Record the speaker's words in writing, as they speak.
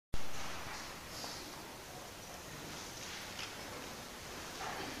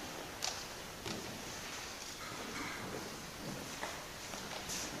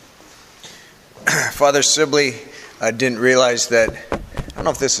Father Sibley didn't realize that, I don't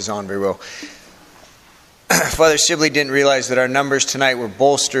know if this is on very well. Father Sibley didn't realize that our numbers tonight were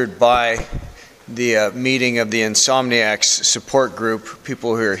bolstered by the meeting of the Insomniacs support group,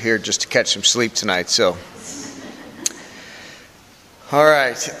 people who are here just to catch some sleep tonight. So, all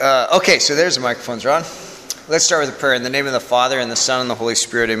right. Okay, so there's the microphones, Ron. Let's start with a prayer. In the name of the Father, and the Son, and the Holy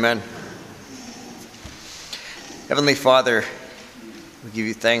Spirit, amen. Heavenly Father, we give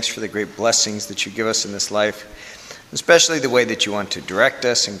you thanks for the great blessings that you give us in this life, especially the way that you want to direct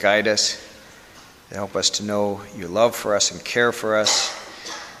us and guide us, to help us to know your love for us and care for us,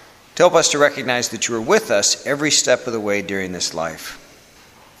 to help us to recognize that you are with us every step of the way during this life,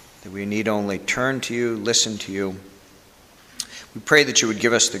 that we need only turn to you, listen to you. We pray that you would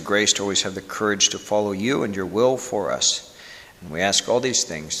give us the grace to always have the courage to follow you and your will for us. And we ask all these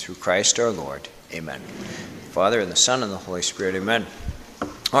things through Christ our Lord. Amen. The Father, and the Son, and the Holy Spirit. Amen.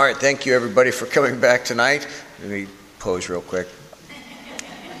 All right, thank you everybody for coming back tonight. Let me pose real quick.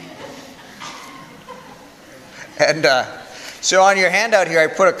 And so on your handout here, I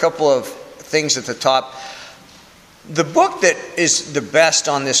put a couple of things at the top. The book that is the best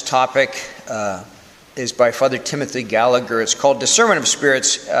on this topic is by Father Timothy Gallagher. It's called Discernment of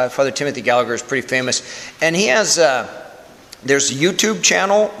Spirits. Father Timothy Gallagher is pretty famous. And he has, there's a YouTube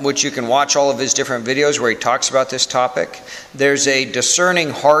channel, which you can watch all of his different videos where he talks about this topic. There's a Discerning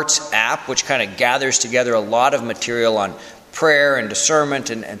Hearts app, which kind of gathers together a lot of material on prayer and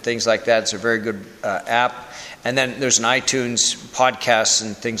discernment and things like that. It's a very good app. And then there's an iTunes podcast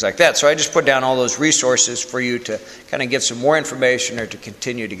and things like that. So I just put down all those resources for you to kind of get some more information or to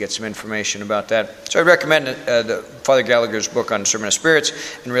continue to get some information about that. So I recommend the Father Gallagher's book on Discernment of Spirits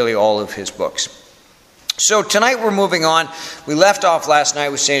and really all of his books. So tonight we're moving on. We left off last night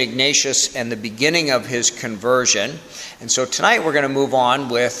with St. Ignatius and the beginning of his conversion. And so tonight we're going to move on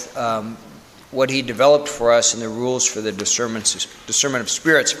with what he developed for us and the rules for the discernment of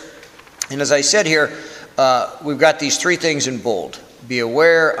spirits. And as I said here, we've got these three things in bold. Be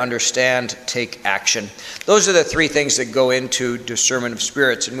aware, understand, take action. Those are the three things that go into discernment of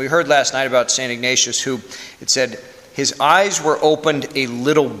spirits. And we heard last night about St. Ignatius, who, it said, his eyes were opened a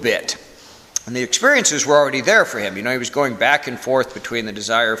little bit. And the experiences were already there for him. You know, he was going back and forth between the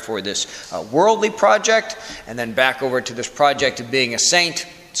desire for this worldly project and then back over to this project of being a saint.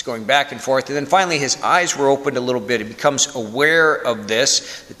 It's going back and forth. And then finally his eyes were opened a little bit. He becomes aware of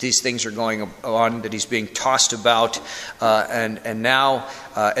this, that these things are going on, that he's being tossed about. And now,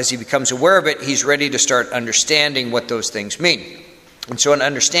 as he becomes aware of it, he's ready to start understanding what those things mean. And so in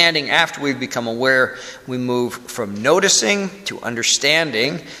understanding, after we've become aware, we move from noticing to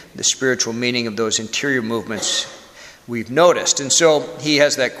understanding the spiritual meaning of those interior movements we've noticed. And so he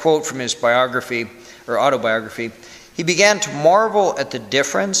has that quote from his biography, or autobiography. He began to marvel at the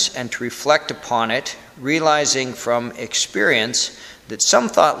difference and to reflect upon it, realizing from experience that some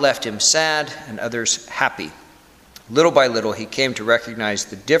thought left him sad and others happy. Little by little, he came to recognize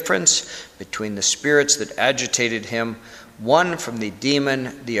the difference between the spirits that agitated him, one from the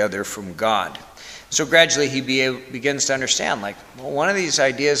demon, the other from God. So gradually he begins to understand, like, well, one of these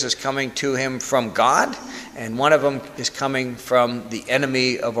ideas is coming to him from God, and one of them is coming from the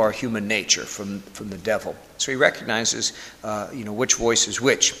enemy of our human nature, from the devil. So he recognizes, which voice is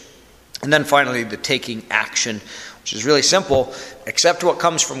which. And then finally, the taking action, which is really simple. Accept what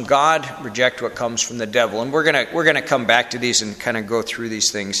comes from God, reject what comes from the devil. And we're gonna come back to these and kind of go through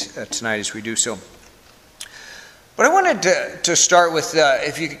these things tonight as we do so. But I wanted to start with,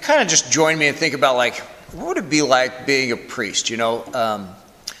 if you could kind of just join me and think about, like, what would it be like being a priest? You know,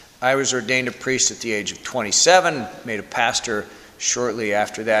 I was ordained a priest at the age of 27, made a pastor shortly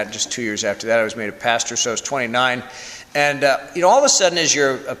after that. Just 2 years after that, I was made a pastor, so I was 29. And, all of a sudden, as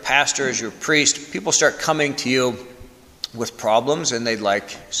you're a pastor, as you're a priest, people start coming to you with problems, and they'd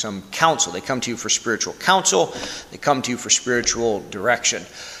like some counsel. They come to you for spiritual counsel. They come to you for spiritual direction.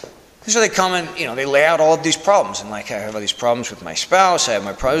 So they come and, they lay out all of these problems. And like, I have all these problems with my spouse. I have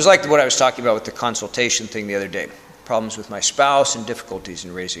my problems. It was like what I was talking about with the consultation thing the other day. Problems with my spouse and difficulties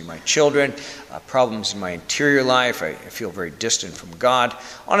in raising my children. Problems in my interior life. I feel very distant from God.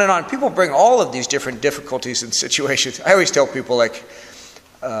 On and on. People bring all of these different difficulties and situations. I always tell people, like,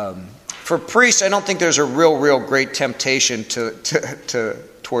 for priests, I don't think there's a real great temptation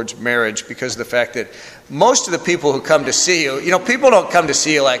towards marriage, because of the fact that most of the people who come to see you, people don't come to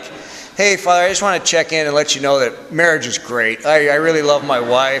see you like, hey, Father, I just want to check in and let you know that marriage is great. I really love my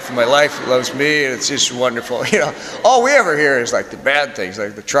wife, and my wife loves me, and it's just wonderful. All we ever hear is like the bad things,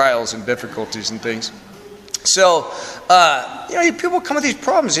 like the trials and difficulties and things. So, people come with these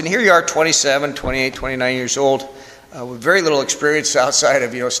problems, and here you are, 27, 28, 29 years old. with very little experience outside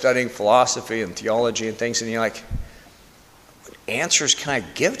of, studying philosophy and theology and things, and you're like, what answers can I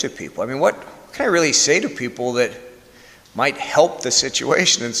give to people? I mean, what can I really say to people that might help the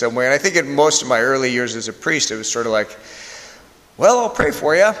situation in some way? And I think in most of my early years as a priest, it was sort of like, well, I'll pray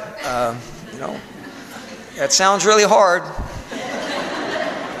for you. That sounds really hard.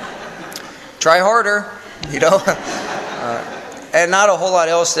 Try harder, and not a whole lot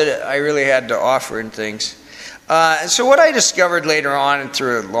else that I really had to offer in things. And so what I discovered later on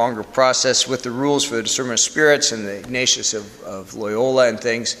through a longer process with the rules for the discernment of spirits and the Ignatius of Loyola and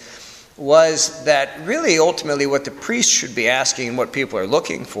things was that really ultimately what the priest should be asking and what people are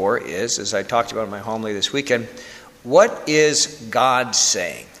looking for is, as I talked about in my homily this weekend, what is God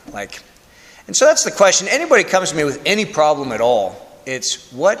saying? And so that's the question. Anybody comes to me with any problem at all,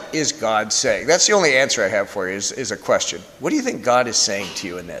 it's what is God saying? That's the only answer I have for you is a question. What do you think God is saying to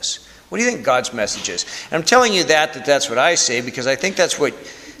you in this? What do you think God's message is? And I'm telling you that's what I say because I think that's what,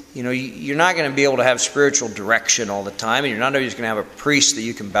 you're not going to be able to have spiritual direction all the time, and you're not always going to have a priest that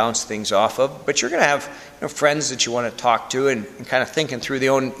you can bounce things off of, but you're going to have friends that you want to talk to and kind of thinking through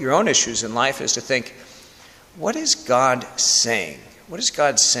your own issues in life is to think, what is God saying? What is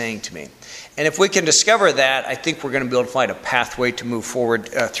God saying to me? And if we can discover that, I think we're going to be able to find a pathway to move forward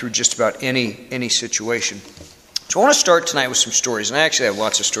through just about any situation. So I want to start tonight with some stories, and I actually have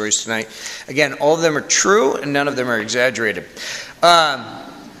lots of stories tonight. Again, all of them are true, and none of them are exaggerated.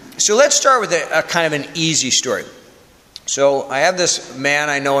 So let's start with a kind of an easy story. So I have this man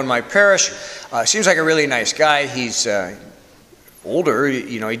I know in my parish. Seems like a really nice guy. He's older.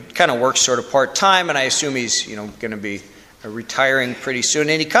 He kind of works sort of part-time, and I assume he's going to be retiring pretty soon.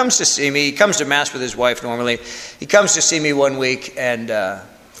 And he comes to see me. He comes to Mass with his wife normally. He comes to see me one week, and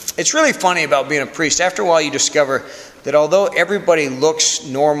it's really funny about being a priest. After a while, you discover that although everybody looks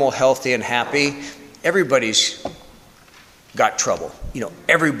normal, healthy, and happy, everybody's got trouble.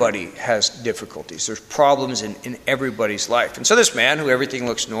 Everybody has difficulties. There's problems in everybody's life. And so this man, who everything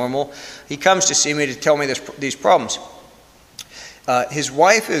looks normal, he comes to see me to tell me these problems. His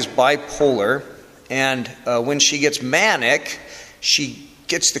wife is bipolar, and when she gets manic, she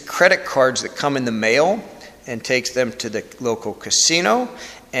gets the credit cards that come in the mail and takes them to the local casino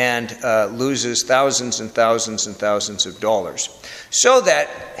and loses thousands and thousands and thousands of dollars. So that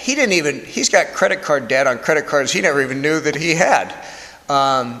he's got credit card debt on credit cards he never even knew that he had.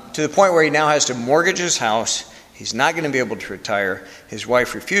 To the point where he now has to mortgage his house. He's not going to be able to retire. His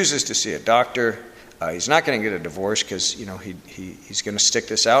wife refuses to see a doctor. He's not going to get a divorce because he's going to stick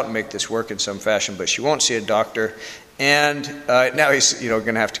this out and make this work in some fashion, but she won't see a doctor. And now he's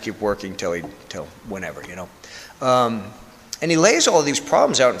going to have to keep working till whenever. And he lays all these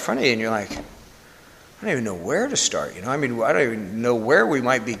problems out in front of you, and you're like, I don't even know where to start. I don't even know where we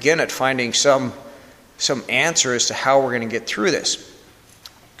might begin at finding some answer as to how we're going to get through this.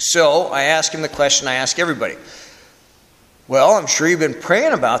 So I ask him the question I ask everybody. Well, I'm sure you've been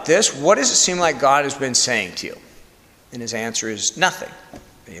praying about this. What does it seem like God has been saying to you? And his answer is nothing.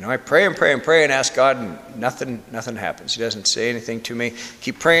 I pray and pray and pray and ask God, and nothing happens. He doesn't say anything to me.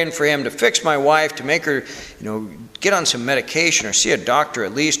 Keep praying for him to fix my wife, to make her, get on some medication or see a doctor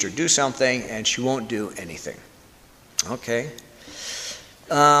at least or do something, and she won't do anything. Okay.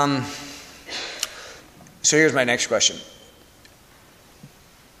 So here's my next question.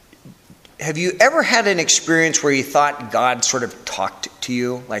 Have you ever had an experience where you thought God sort of talked to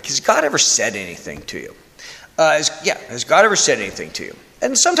you? Has God ever said anything to you? Has God ever said anything to you?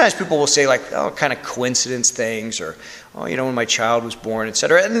 And sometimes people will say kind of coincidence things or, when my child was born,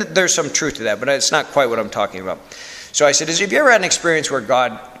 etc. And there's some truth to that, but it's not quite what I'm talking about. So I said, have you ever had an experience where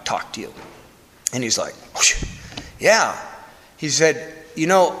God talked to you? And he's like, yeah. He said,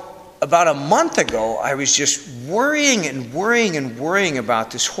 about a month ago, I was just worrying about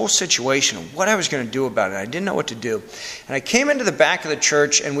this whole situation and what I was going to do about it. I didn't know what to do. And I came into the back of the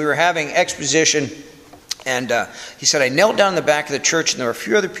church, and we were having exposition. And he said, I knelt down in the back of the church, and there were a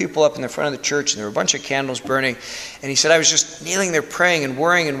few other people up in the front of the church, and there were a bunch of candles burning. And he said, I was just kneeling there praying and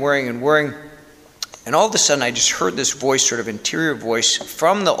worrying. And all of a sudden, I just heard this voice, sort of interior voice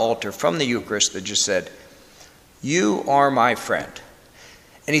from the altar, from the Eucharist, that just said, you are my friend.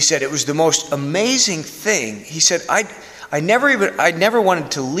 And he said, it was the most amazing thing. He said, I never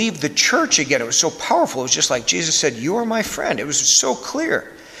wanted to leave the church again. It was so powerful. It was just like Jesus said, you are my friend. It was so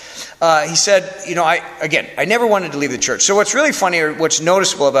clear. He said, I never wanted to leave the church. So what's really funny, or what's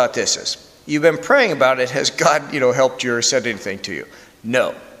noticeable about this is, you've been praying about it. Has God, helped you or said anything to you?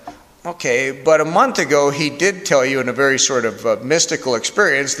 No. Okay, but a month ago, he did tell you in a very sort of mystical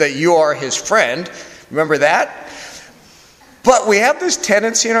experience that you are his friend. Remember that? But we have this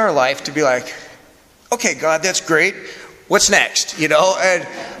tendency in our life to be like, Okay, God, that's great. What's next? And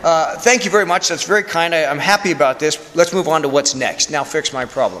thank you very much. That's very kind. I'm happy about this. Let's move on to what's next. Now fix my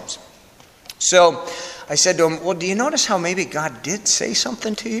problems. So I said to him, well, do you notice how maybe God did say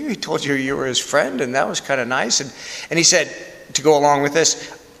something to you? He told you were his friend, and that was kind of nice. And he said, to go along with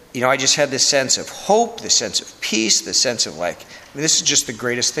this, I just had this sense of hope, this sense of peace, this sense of this is just the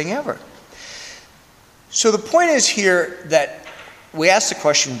greatest thing ever. So the point is here that we ask the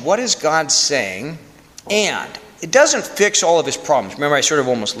question, what is God saying? And it doesn't fix all of his problems. Remember, I sort of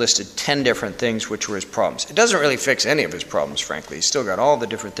almost listed 10 different things which were his problems. It doesn't really fix any of his problems, frankly. He's still got all the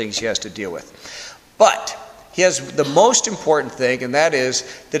different things he has to deal with. But he has the most important thing, and that is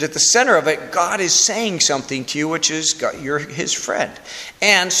that at the center of it, God is saying something to you, which is you're his friend.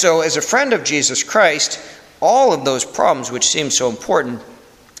 And so as a friend of Jesus Christ, all of those problems which seem so important,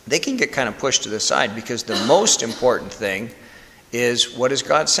 they can get kind of pushed to the side, because the most important thing is, what is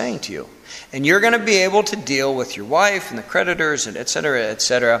God saying to you? And you're going to be able to deal with your wife and the creditors and et cetera, et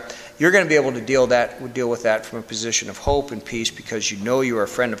cetera. You're going to be able to deal with that from a position of hope and peace, because you know you are a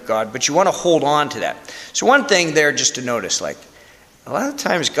friend of God, but you want to hold on to that. So one thing there just to notice, a lot of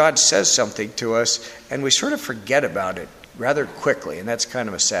times God says something to us and we sort of forget about it rather quickly, and that's kind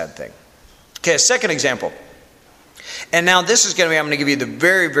of a sad thing. Okay, a second example. And now this is I'm going to give you the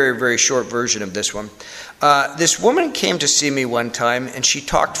very, very, very short version of this one. This woman came to see me one time, and she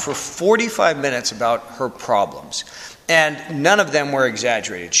talked for 45 minutes about her problems. And none of them were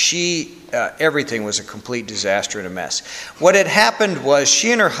exaggerated. Everything was a complete disaster and a mess. What had happened was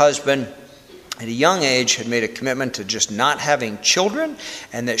she and her husband, at a young age, had made a commitment to just not having children,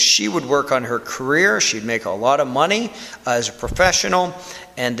 and that she would work on her career. She'd make a lot of money as a professional,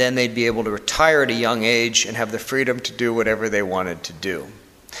 and then they'd be able to retire at a young age and have the freedom to do whatever they wanted to do.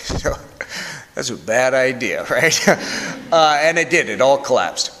 So that's a bad idea, right? And it did. It all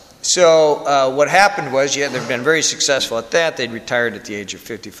collapsed. So what happened was, they've been very successful at that. They'd retired at the age of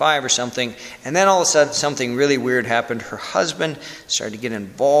 55 or something. And then all of a sudden, something really weird happened. Her husband started to get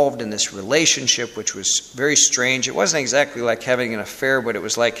involved in this relationship, which was very strange. It wasn't exactly like having an affair, but it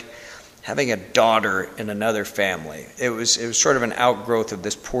was like having a daughter in another family. It was sort of an outgrowth of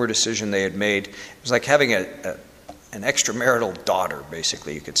this poor decision they had made. It was like having an extramarital daughter,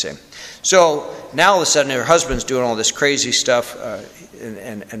 basically, you could say. So now all of a sudden her husband's doing all this crazy stuff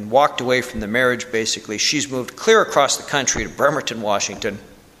and walked away from the marriage, basically. She's moved clear across the country to Bremerton, Washington,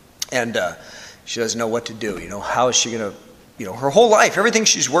 and she doesn't know what to do. How is she going to, her whole life, everything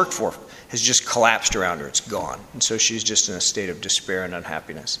she's worked for has just collapsed around her. It's gone. And so she's just in a state of despair and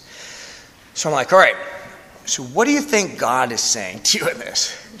unhappiness. So I'm like, all right, so what do you think God is saying to you in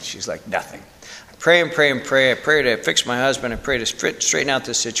this? She's like, nothing. Pray and pray and pray. I pray to fix my husband. I pray to straighten out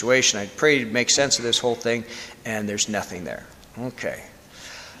this situation. I pray to make sense of this whole thing, and there's nothing there. Okay.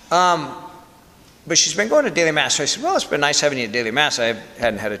 But she's been going to daily mass. So I said, well, it's been nice having you at daily mass. I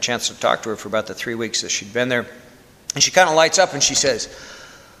hadn't had a chance to talk to her for about the 3 weeks that she'd been there. And she kind of lights up and she says,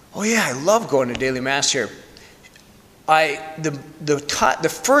 oh yeah, I love going to daily mass here.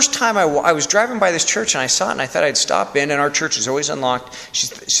 The first time I was driving by this church and I saw it and I thought I'd stop in, and our church is always unlocked. She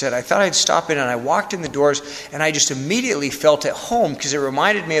said, I thought I'd stop in, and I walked in the doors and I just immediately felt at home, because it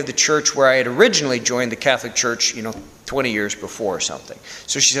reminded me of the church where I had originally joined the Catholic Church, 20 years before or something.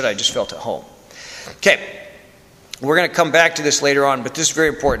 So she said, I just felt at home. Okay. We're going to come back to this later on, but this is very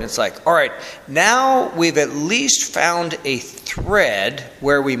important. It's like, all right, now we've at least found a thread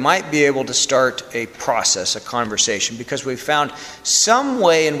where we might be able to start a process, a conversation, because we've found some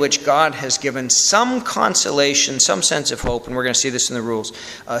way in which God has given some consolation, some sense of hope, and we're going to see this in the rules,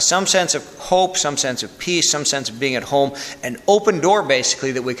 some sense of hope, some sense of peace, some sense of being at home, an open door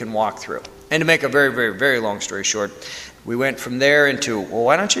basically that we can walk through. And to make a very, very, very long story short, we went from there into, well,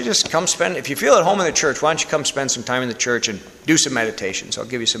 why don't you just come spend, if you feel at home in the church, why don't you come spend some time in the church and do some meditations? I'll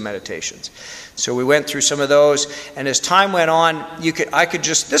give you some meditations. So we went through some of those, and as time went on,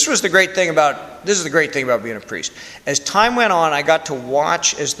 this is the great thing about being a priest. As time went on, I got to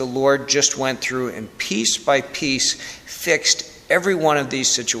watch as the Lord just went through and piece by piece fixed every one of these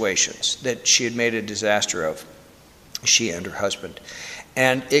situations that she had made a disaster of, she and her husband.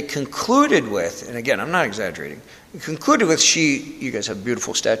 And it concluded with, and again, I'm not exaggerating, it concluded with you guys have a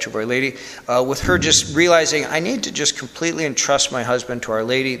beautiful statue of Our Lady, with her just realizing, I need to just completely entrust my husband to Our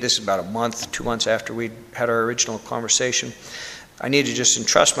Lady. This is about 2 months after we had our original conversation. I need to just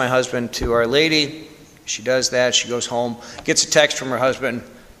entrust my husband to Our Lady. She does that. She goes home, gets a text from her husband.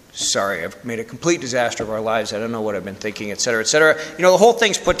 Sorry, I've made a complete disaster of our lives. I don't know what I've been thinking, etc., etc. The whole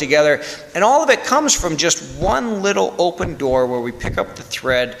thing's put together. And all of it comes from just one little open door where we pick up the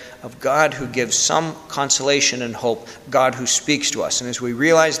thread of God who gives some consolation and hope, God who speaks to us. And as we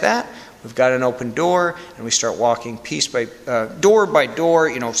realize that, we've got an open door, and we start walking door by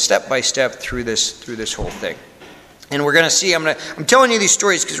door, step by step through this whole thing. And we're going to see, I'm telling you these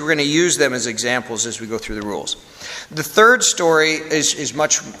stories because we're going to use them as examples as we go through the rules. The third story is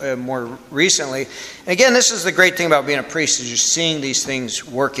much more recently. And again, this is the great thing about being a priest, is just seeing these things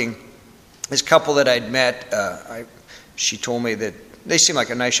working. This couple that I'd met, she told me that they seemed like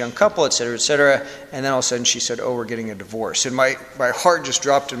a nice young couple, et cetera, and then all of a sudden she said, we're getting a divorce. And my heart just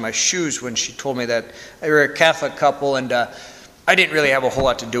dropped in my shoes when she told me that. They were a Catholic couple, and I didn't really have a whole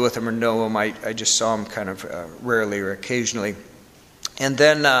lot to do with them or know them. I just saw them kind of rarely or occasionally. And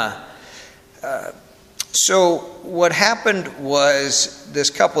then, so what happened was this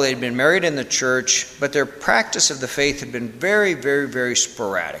couple, they'd been married in the church, but their practice of the faith had been very, very, very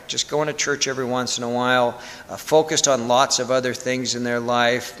sporadic. Just going to church every once in a while, focused on lots of other things in their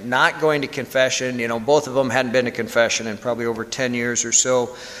life, not going to confession. Both of them hadn't been to confession in probably over 10 years or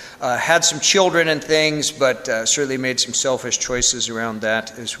so. Had some children and things, but certainly made some selfish choices around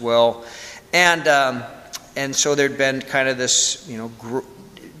that as well. And so there'd been kind of this,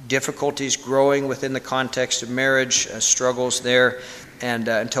 difficulties growing within the context of marriage, struggles there, and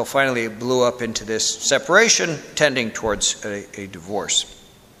until finally it blew up into this separation, tending towards a divorce.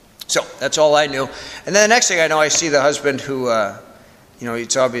 So that's all I knew. And then the next thing I know, I see the husband who,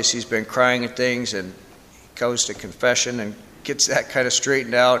 it's obvious he's been crying at things, and he goes to confession and gets that kind of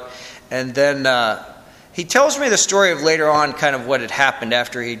straightened out. And then he tells me the story of later on kind of what had happened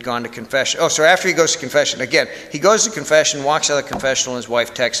after he'd gone to confession. After he goes to confession. Again, he goes to confession, walks out of the confessional, and his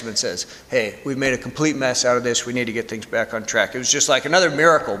wife texts him and says, hey, we've made a complete mess out of this. We need to get things back on track. It was just like another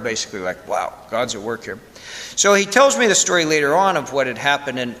miracle, basically, like, wow, God's at work here. So he tells me the story later on of what had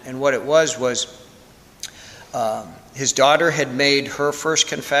happened, and what it was his daughter had made her first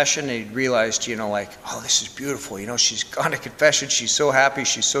confession, and he realized, this is beautiful. She's gone to confession. She's so happy.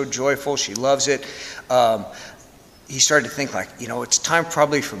 She's so joyful. She loves it. He started to think it's time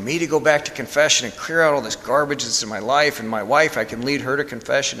probably for me to go back to confession and clear out all this garbage that's in my life. And my wife, I can lead her to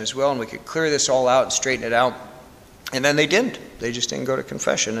confession as well, and we could clear this all out and straighten it out. And then they didn't. They just didn't go to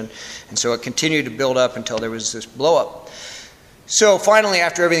confession. And so it continued to build up until there was this blow up. So finally,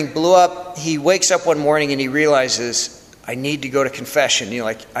 after everything blew up, he wakes up one morning and he realizes, I need to go to confession.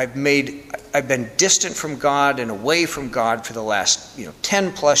 I've been distant from God and away from God for the last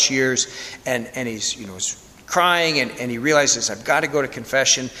 10 plus years, and he's crying, and he realizes I've got to go to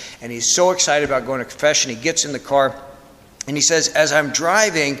confession, and he's so excited about going to confession. He gets in the car and he says, as I'm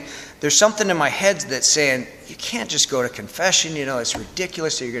driving, there's something in my head that's saying, you can't just go to confession. It's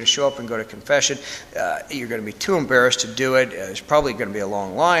ridiculous that you're going to show up and go to confession. You're going to be too embarrassed to do it. There's probably going to be a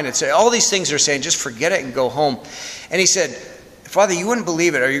long line. All these things are saying, just forget it and go home. And he said, Father, you wouldn't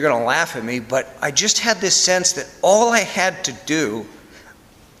believe it, or you're going to laugh at me, but I just had this sense that all I had to do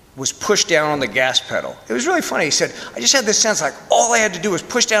was push down on the gas pedal. It was really funny. He said, I just had this sense like all I had to do was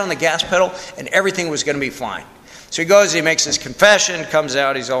push down on the gas pedal and everything was going to be fine. So he goes, he makes his confession, comes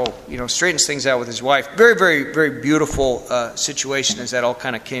out, he's all, straightens things out with his wife. Very, very, very beautiful situation as that all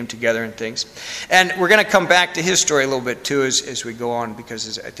kind of came together and things. And we're going to come back to his story a little bit too as we go on,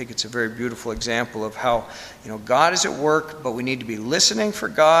 because I think it's a very beautiful example of how, God is at work, but we need to be listening for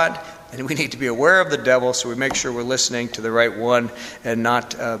God, and we need to be aware of the devil, so we make sure we're listening to the right one and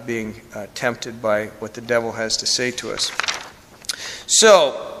not being tempted by what the devil has to say to us.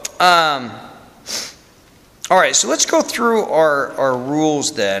 So, all right, so let's go through our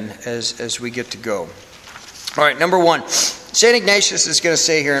rules then as we get to go. All right, number one, St. Ignatius is going to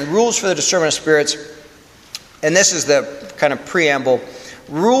say here, in Rules for the Discernment of Spirits, and this is the kind of preamble,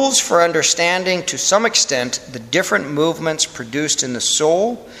 rules for understanding to some extent the different movements produced in the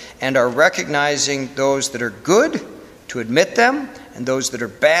soul, and are recognizing those that are good, to admit them, and those that are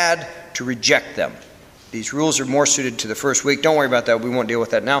bad, to reject them. These rules are more suited to the first week. Don't worry about that. We won't deal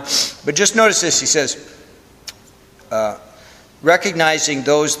with that now. But just notice this. He says, recognizing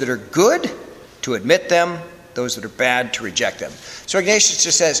those that are good, to admit them, those that are bad, to reject them. So Ignatius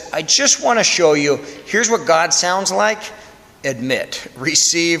just says, I just want to show you, here's what God sounds like. Admit.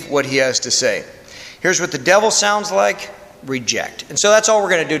 Receive what he has to say. Here's what the devil sounds like. Reject. And so that's all we're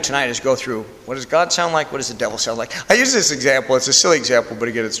going to do tonight is go through, what does God sound like? What does the devil sound like? I use this example. It's a silly example, but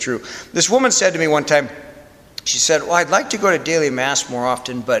again, it's true. This woman said to me one time, she said, well, I'd like to go to daily mass more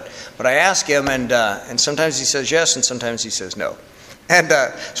often, but I ask him, and sometimes he says yes, and sometimes he says no. And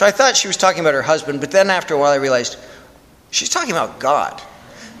so I thought she was talking about her husband, but then after a while I realized she's talking about God.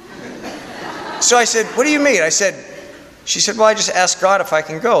 So I said, what do you mean? She said, well, I just ask God if I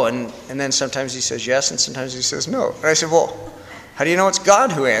can go, and then sometimes he says yes, and sometimes he says no. And I said, well, how do you know it's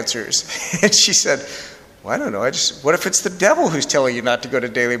God who answers? And she said, well, I don't know. What if it's the devil who's telling you not to go to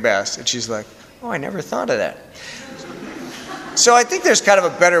daily mass? And she's like, oh, I never thought of that. So I think there's kind of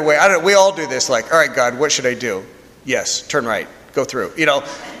a better way. I don't know, we all do this, like, all right, God, what should I do? Yes, turn right, go through. We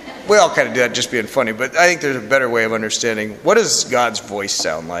all kind of do that just being funny, but I think there's a better way of understanding what does God's voice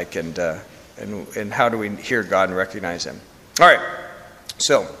sound like, and how do we hear God and recognize him. All right,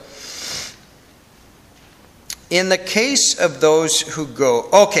 so in the case of those who go,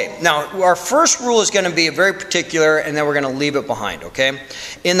 okay, now our first rule is going to be very particular, and then we're going to leave it behind, okay?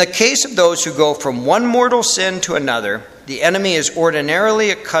 In the case of those who go from one mortal sin to another, the enemy is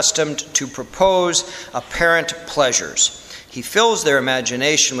ordinarily accustomed to propose apparent pleasures. He fills their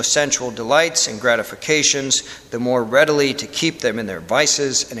imagination with sensual delights and gratifications, the more readily to keep them in their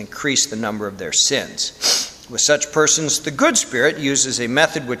vices and increase the number of their sins. With such persons, the good spirit uses a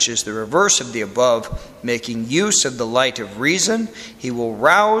method which is the reverse of the above, making use of the light of reason. He will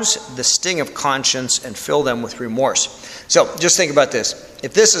rouse the sting of conscience and fill them with remorse. So just think about this.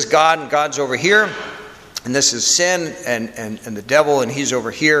 If this is God and God's over here, and this is sin and the devil and he's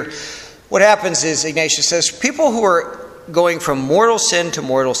over here, what happens is, Ignatius says, people who are going from mortal sin to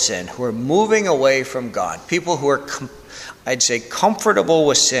mortal sin, who are moving away from God, people who are I'd say comfortable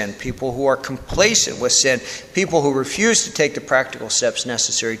with sin, people who are complacent with sin, people who refuse to take the practical steps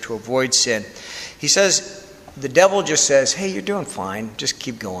necessary to avoid sin. He says, the devil just says, hey, you're doing fine. Just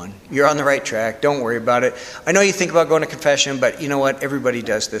keep going. You're on the right track. Don't worry about it. I know you think about going to confession, but you know what? Everybody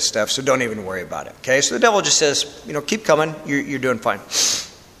does this stuff, so don't even worry about it. Okay? So the devil just says, keep coming. You're doing fine.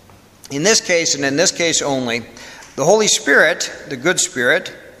 In this case, and in this case only, the Holy Spirit, the good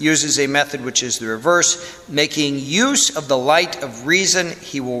spirit, uses a method which is the reverse. Making use of the light of reason,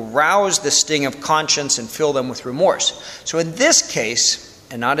 he will rouse the sting of conscience and fill them with remorse. So in this case,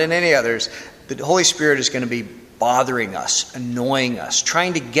 and not in any others, the Holy Spirit is going to be bothering us, annoying us,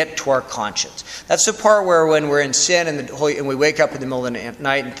 trying to get to our conscience. That's the part where when we're in sin and we wake up in the middle of the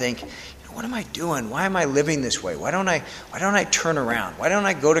night and think, what am I doing? Why am I living this way? Why don't I turn around? Why don't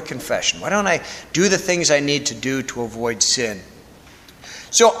I go to confession? Why don't I do the things I need to do to avoid sin?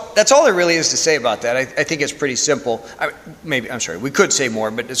 So that's all there really is to say about that. I think it's pretty simple. We could say more,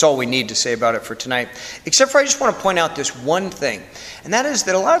 but it's all we need to say about it for tonight. Except for I just want to point out this one thing. And that is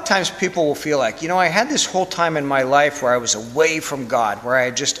that a lot of times people will feel like, I had this whole time in my life where I was away from God, where I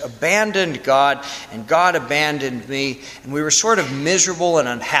had just abandoned God, and God abandoned me, and we were sort of miserable and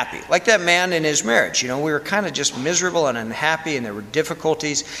unhappy. Like that man in his marriage. We were kind of just miserable and unhappy, and there were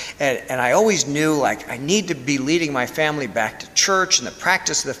difficulties. And I always knew, I need to be leading my family back to church and the practice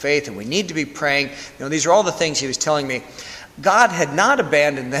of the faith, and we need to be praying. These are all the things he was telling me. God had not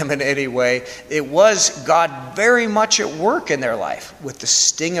abandoned them in any way. It was God very much at work in their life with the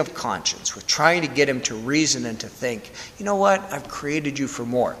sting of conscience, with trying to get him to reason and to think, you know what, I've created you for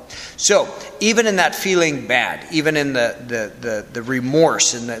more. So even in that feeling bad, even in the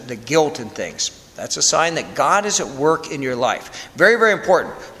remorse and the guilt and things, that's a sign that God is at work in your life. Very, very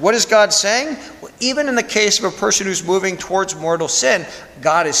important. What is God saying? Well, even in the case of a person who's moving towards mortal sin,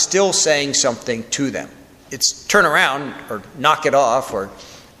 God is still saying something to them. It's turn around or knock it off, or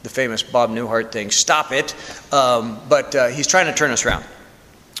the famous Bob Newhart thing, stop it. But he's trying to turn us around.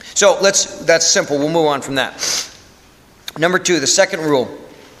 So that's simple. We'll move on from that. Number 2, the second rule.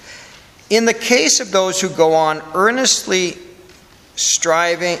 In the case of those who go on earnestly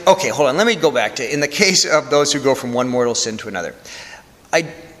striving... Okay, hold on. Let me go back to in the case of those who go from one mortal sin to another.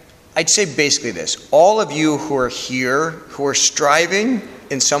 I'd say basically this. All of you who are here, who are striving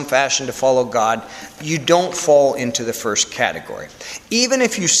in some fashion to follow God, you don't fall into the first category. Even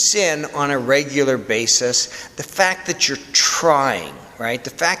if you sin on a regular basis, the fact that you're trying, right? The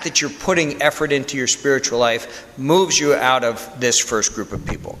fact that you're putting effort into your spiritual life moves you out of this first group of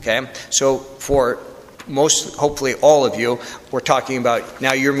people, okay? So for most, hopefully all of you, we're talking about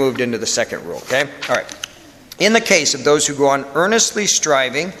now you're moved into the second rule, okay? All right. In the case of those who go on earnestly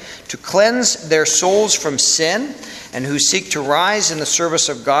striving to cleanse their souls from sin and who seek to rise in the service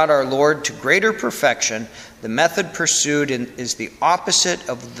of God our Lord to greater perfection, the method pursued is the opposite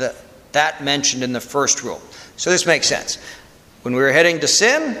of that mentioned in the first rule. So this makes sense. When we were heading to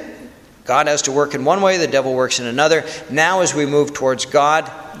sin, God has to work in one way, the devil works in another. Now as we move towards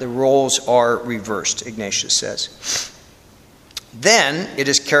God, the roles are reversed, Ignatius says. Then it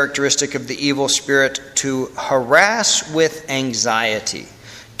is characteristic of the evil spirit to harass with anxiety,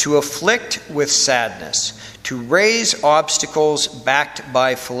 to afflict with sadness, to raise obstacles backed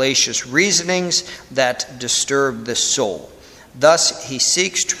by fallacious reasonings that disturb the soul. Thus he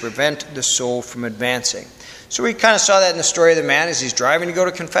seeks to prevent the soul from advancing. So we kind of saw that in the story of the man as he's driving to go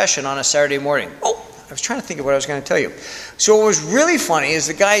to confession on a Saturday morning. Oh, was trying to think of what I was going to tell you. So what was really funny is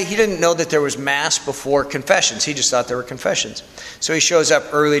the guy, he didn't know that there was Mass before confessions. He just thought there were confessions. So he shows up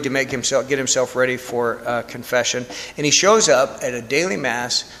early to get himself ready for confession. And he shows up at a daily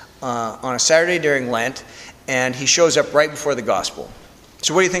Mass on a Saturday during Lent, and he shows up right before the Gospel.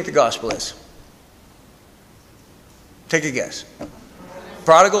 So what do you think the Gospel is? Take a guess.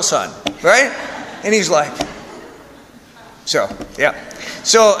 Prodigal son, right? And he's like, so, yeah.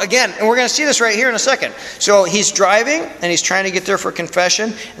 So again, and we're going to see this right here in a second. So he's driving, and he's trying to get there for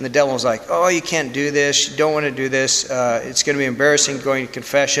confession, and the devil's like, oh, you can't do this. You don't want to do this. It's going to be embarrassing going to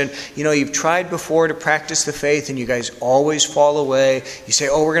confession. You know, you've tried before to practice the faith, and you guys always fall away. You say,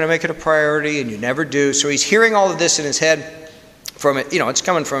 oh, we're going to make it a priority, and you never do. So he's hearing all of this in his head from it. You know, it's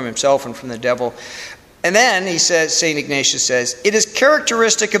coming from himself and from the devil. And then he says, St. Ignatius says, it is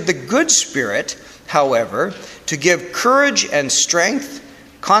characteristic of the good spirit, however, to give courage and strength,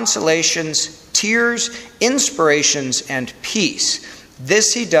 consolations, tears, inspirations, and peace.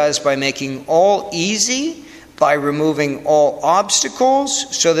 This he does by making all easy, by removing all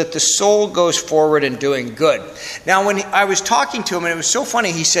obstacles, so that the soul goes forward in doing good. Now, when I was talking to him, and it was so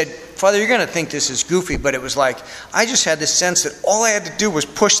funny, he said, Father, you're going to think this is goofy, but it was like, I just had this sense that all I had to do was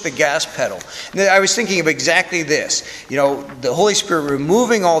push the gas pedal. And I was thinking of exactly this. You know, the Holy Spirit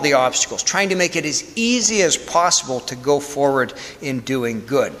removing all the obstacles, trying to make it as easy as possible to go forward in doing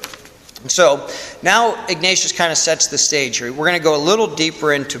good. So now Ignatius kind of sets the stage here. We're going to go a little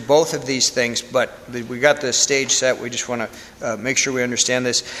deeper into both of these things, but we got the stage set. We just want to make sure we understand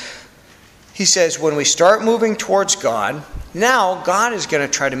this. He says, when we start moving towards God, now God is going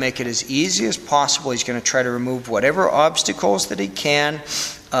to try to make it as easy as possible. He's going to try to remove whatever obstacles that he can.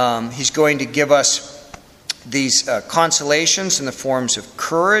 He's going to give us these consolations in the forms of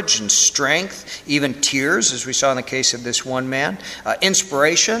courage and strength, even tears, as we saw in the case of this one man.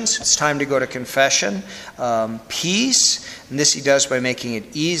 Inspirations, it's time to go to confession. Peace, and this he does by making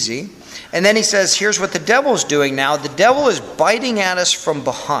it easy. And then he says, here's what the devil's doing now. The devil is biting at us from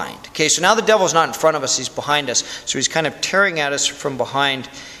behind. Okay, so now the devil's not in front of us, he's behind us. So he's kind of tearing at us from behind.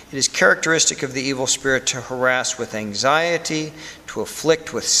 It is characteristic of the evil spirit to harass with anxiety, to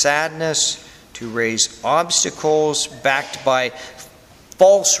afflict with sadness, to raise obstacles backed by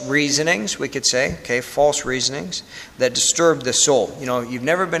false reasonings, we could say, okay, false reasonings that disturb the soul. You know, you've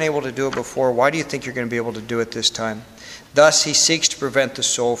never been able to do it before. Why do you think you're going to be able to do it this time? Thus, he seeks to prevent the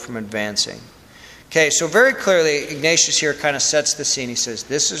soul from advancing. Okay, so very clearly, Ignatius here kind of sets the scene. He says,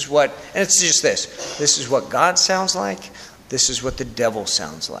 this is what, and it's just this. This is what God sounds like. This is what the devil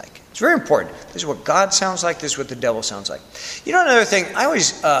sounds like. It's very important. This is what God sounds like. This is what the devil sounds like. You know, another thing, I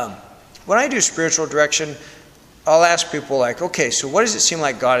always, when I do spiritual direction, I'll ask people like, okay, so what does it seem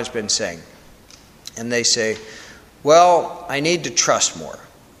like God has been saying? And they say, well, I need to trust more.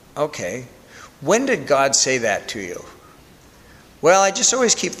 Okay, when did God say that to you? Well, I just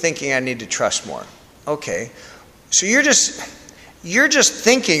always keep thinking I need to trust more. Okay, so you're just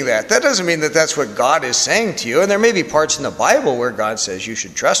thinking that. That doesn't mean that that's what God is saying to you. And there may be parts in the Bible where God says you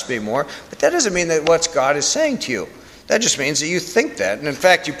should trust me more, but that doesn't mean that what God is saying to you. That just means that you think that. And in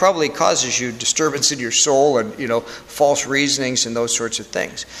fact, it probably causes you disturbance in your soul and, you know, false reasonings and those sorts of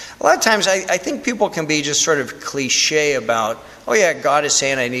things. A lot of times I think people can be just sort of cliche about, oh yeah, God is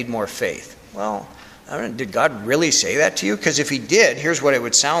saying I need more faith. Well, I don't know, did God really say that to you? Because if he did, here's what it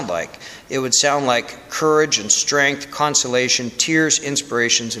would sound like. It would sound like courage and strength, consolation, tears,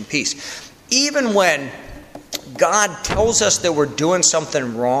 inspirations, and peace. Even when God tells us that we're doing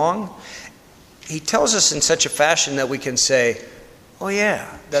something wrong, he tells us in such a fashion that we can say, oh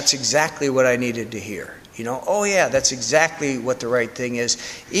yeah, that's exactly what I needed to hear. You know, oh yeah, that's exactly what the right thing is.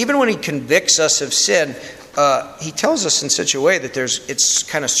 Even when he convicts us of sin, he tells us in such a way that it's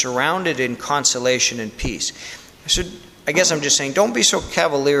kind of surrounded in consolation and peace. So I guess I'm just saying, don't be so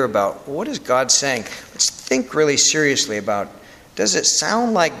cavalier about, well, what is God saying? Let's think really seriously about, does it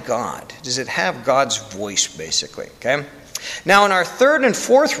sound like God? Does it have God's voice, basically? Okay. Now, in our third and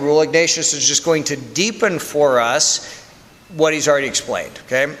fourth rule, Ignatius is just going to deepen for us what he's already explained.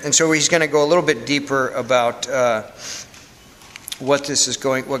 Okay, and so he's going to go a little bit deeper about what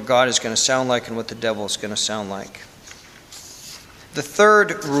God is going to sound like and what the devil is going to sound like. The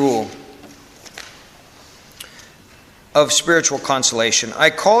third rule of spiritual consolation. I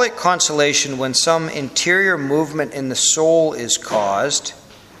call it consolation when some interior movement in the soul is caused,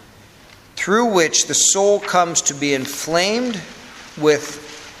 through which the soul comes to be inflamed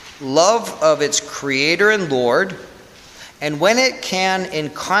with love of its Creator and Lord, and when it can, in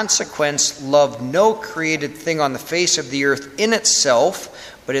consequence, love no created thing on the face of the earth in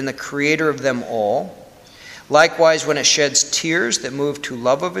itself, but in the Creator of them all, Likewise, when it sheds tears that move to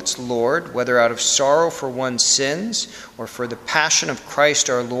love of its Lord, whether out of sorrow for one's sins, or for the passion of Christ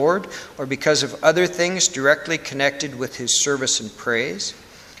our Lord, or because of other things directly connected with his service and praise.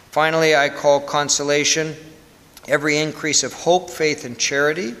 Finally, I call consolation every increase of hope, faith, and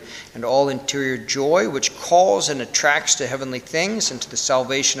charity, and all interior joy, which calls and attracts to heavenly things and to the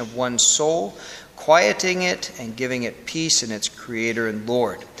salvation of one's soul, quieting it and giving it peace in its Creator and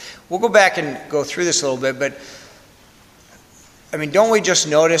Lord. We'll go back and go through this a little bit, but don't we just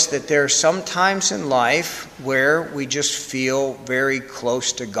notice that there are some times in life where we just feel very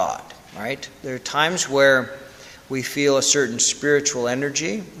close to God, right? There are times where we feel a certain spiritual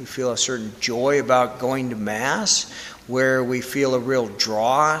energy, we feel a certain joy about going to Mass, where we feel a real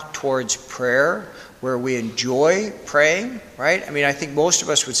draw towards prayer, where we enjoy praying, right? I think most of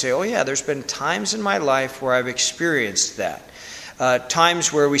us would say, oh yeah, there's been times in my life where I've experienced that.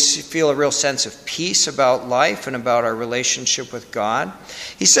 Times where we feel a real sense of peace about life and about our relationship with God.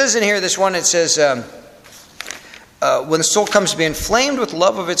 He says in here, this one, it says, when the soul comes to be inflamed with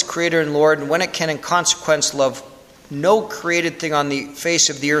love of its Creator and Lord, and when it can in consequence love no created thing on the face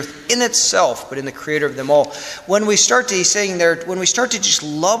of the earth in itself, but in the Creator of them all. When we start to, he's saying there, when we start to just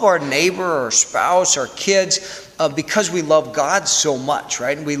love our neighbor, our spouse, our kids, because we love God so much,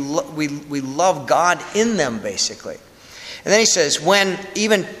 right? And we love God in them, basically. And then he says, when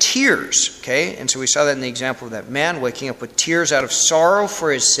even tears, okay? And so we saw that in the example of that man waking up with tears out of sorrow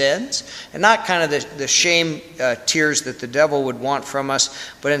for his sins, and not kind of the shame tears that the devil would want from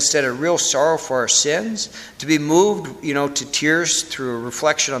us, but instead a real sorrow for our sins, to be moved, to tears through a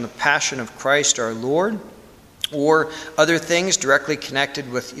reflection on the passion of Christ our Lord, or other things directly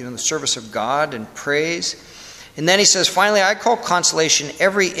connected with, the service of God and praise. And then he says, finally, I call consolation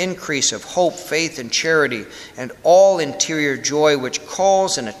every increase of hope, faith, and charity, and all interior joy, which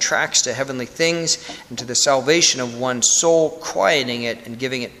calls and attracts to heavenly things and to the salvation of one's soul, quieting it and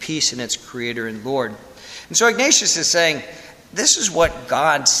giving it peace in its Creator and Lord. And so Ignatius is saying, this is what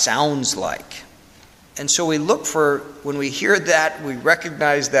God sounds like. And so we look for, when we hear that, we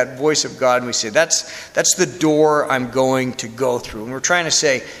recognize that voice of God, and we say, that's the door I'm going to go through. And we're trying to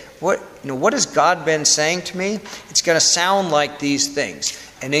say, what has God been saying to me? It's going to sound like these things.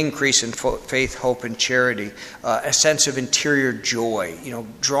 An increase in faith, hope, and charity. A sense of interior joy,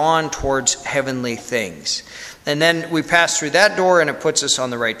 drawn towards heavenly things. And then we pass through that door and it puts us on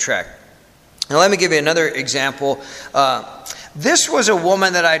the right track. Now let me give you another example. This was a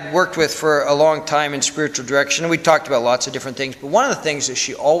woman that I'd worked with for a long time in spiritual direction. We talked about lots of different things, but one of the things that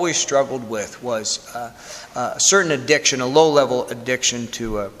she always struggled with was a certain addiction, a low-level addiction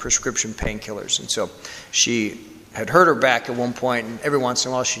to prescription painkillers. And so she had hurt her back at one point, and every once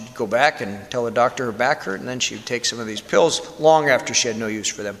in a while she'd go back and tell the doctor her back hurt, and then she'd take some of these pills long after she had no use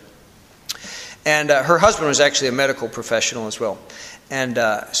for them. And her husband was actually a medical professional as well. And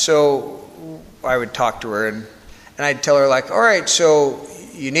so I would talk to her, and I'd tell her, all right, so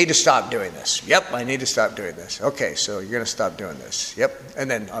you need to stop doing this. Yep, I need to stop doing this. Okay, so you're going to stop doing this. Yep. And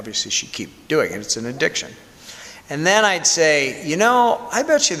then obviously she'd keep doing it. It's an addiction. And then I'd say, I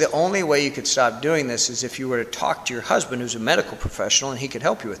bet you the only way you could stop doing this is if you were to talk to your husband, who's a medical professional, and he could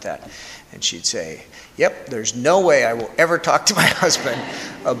help you with that. And she'd say, yep, there's no way I will ever talk to my husband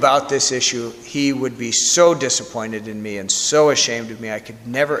about this issue. He would be so disappointed in me and so ashamed of me. I could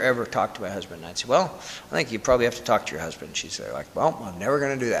never, ever talk to my husband. And I'd say, well, I think you probably have to talk to your husband. She'd say, well, I'm never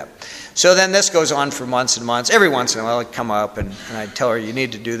going to do that. So then this goes on for months and months. Every once in a while I'd come up and I'd tell her, you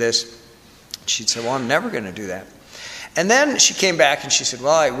need to do this. She'd say, well, I'm never going to do that. And then she came back and she said,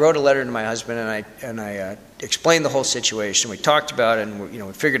 well, I wrote a letter to my husband and I explained the whole situation. We talked about it and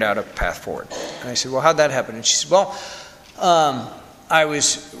we figured out a path forward. And I said, well, how'd that happen? And she said, well,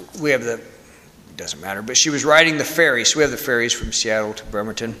 it doesn't matter, but she was riding the ferry. So we have the ferries from Seattle to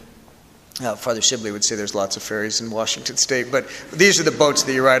Bremerton. Father Sibley would say there's lots of ferries in Washington State, but these are the boats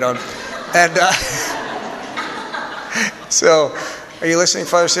that you ride on. And so, are you listening,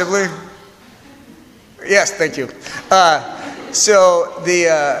 Father Sibley? Yes, thank you.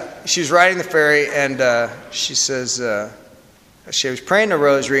 She was riding the ferry, and she says she was praying the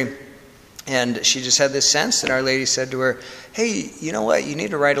rosary, and she just had this sense that Our Lady said to her, hey, you know what? You need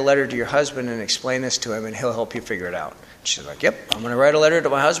to write a letter to your husband and explain this to him, and he'll help you figure it out. She's like, yep, I'm going to write a letter to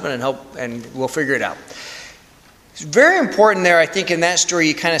my husband and we'll figure it out. It's very important there, I think, in that story,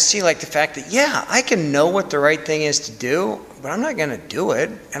 you kind of see the fact that, yeah, I can know what the right thing is to do, but I'm not going to do it.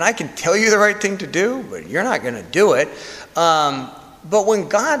 And I can tell you the right thing to do, but you're not going to do it. But when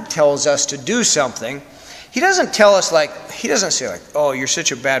God tells us to do something, He doesn't tell us he doesn't say oh, you're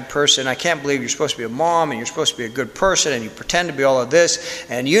such a bad person. I can't believe you're supposed to be a mom and you're supposed to be a good person and you pretend to be all of this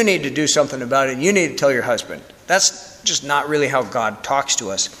and you need to do something about it and you need to tell your husband. That's just not really how God talks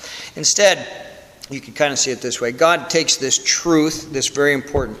to us. Instead, you can kind of see it this way. God takes this truth, this very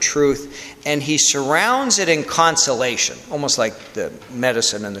important truth, and he surrounds it in consolation, almost like the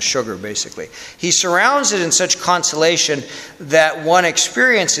medicine and the sugar, basically. He surrounds it in such consolation that one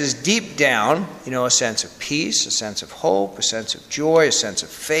experiences deep down, a sense of peace, a sense of hope, a sense of joy, a sense of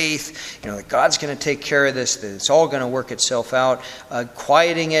faith, that God's going to take care of this, that it's all going to work itself out,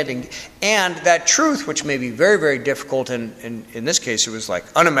 quieting it. And that truth, which may be very, very difficult, and in this case it was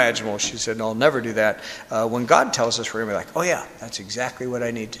unimaginable. She said, no, I'll never do that. When God tells us, we're going to be oh yeah, that's exactly what I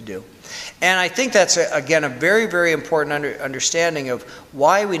need to do. And I think that's, again, a very, very important understanding of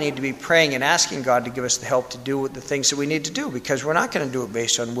why we need to be praying and asking God to give us the help to do the things that we need to do, because we're not going to do it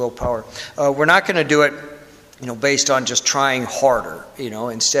based on willpower. We're not going to do it based on just trying harder.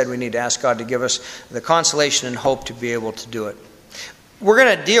 Instead, we need to ask God to give us the consolation and hope to be able to do it. We're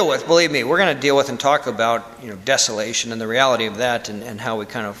going to deal with, believe me, we're going to deal with and talk about desolation and the reality of that and how we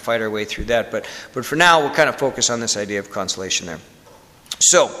kind of fight our way through that. But for now, we'll kind of focus on this idea of consolation there.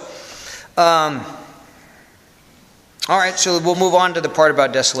 So, all right, so we'll move on to the part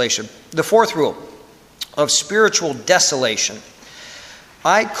about desolation. The fourth rule of spiritual desolation.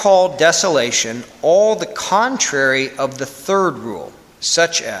 I call desolation all the contrary of the third rule,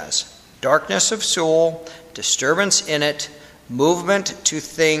 such as darkness of soul, disturbance in it, movement to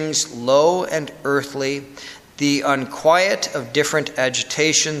things low and earthly, the unquiet of different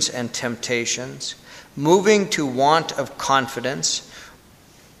agitations and temptations, moving to want of confidence,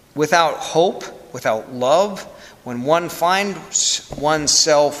 without hope, without love, when one finds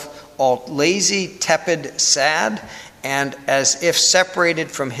oneself all lazy, tepid, sad, and as if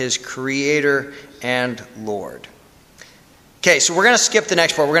separated from his Creator and Lord. Okay, so we're going to skip the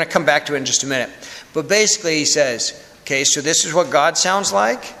next part. We're going to come back to it in just a minute. But basically he says, okay, so this is what God sounds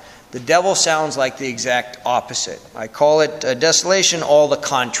like. The devil sounds like the exact opposite. I call it desolation, all the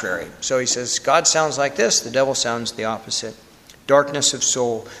contrary. So he says, God sounds like this, the devil sounds the opposite. Darkness of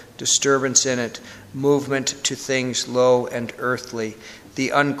soul, disturbance in it, movement to things low and earthly,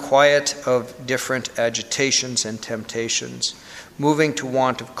 the unquiet of different agitations and temptations, moving to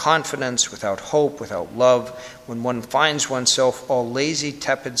want of confidence, without hope, without love, when one finds oneself all lazy,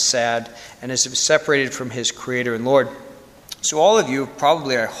 tepid, sad, and is separated from his Creator and Lord. So all of you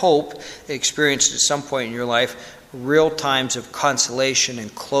probably, I hope, experienced at some point in your life real times of consolation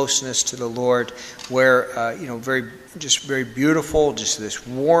and closeness to the Lord, where very beautiful, just this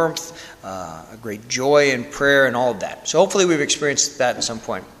warmth, a great joy in prayer and all of that. So hopefully we've experienced that at some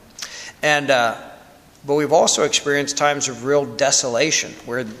point. And but we've also experienced times of real desolation,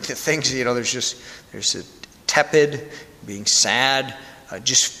 where the things, there's a tepid, being sad,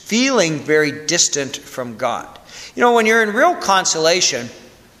 just feeling very distant from God. When you're in real consolation,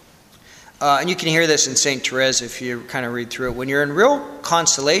 and you can hear this in St. Therese if you kind of read through it. When you're in real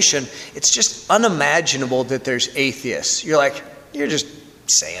consolation, it's just unimaginable that there's atheists. You're just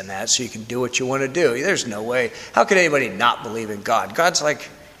saying that so you can do what you want to do. There's no way. How could anybody not believe in God? God's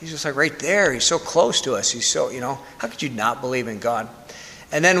He's just right there. He's so close to us. He's so, how could you not believe in God?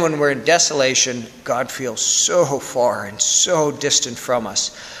 And then when we're in desolation, God feels so far and so distant from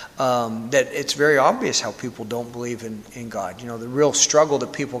us. That it's very obvious how people don't believe in God. The real struggle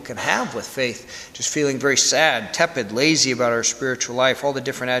that people can have with faith, just feeling very sad, tepid, lazy about our spiritual life, all the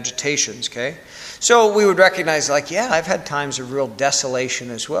different agitations, okay? So we would recognize, I've had times of real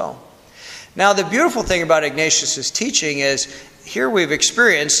desolation as well. Now, the beautiful thing about Ignatius' teaching is, here we've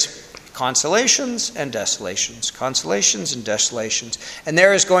experienced consolations and desolations, consolations and desolations. And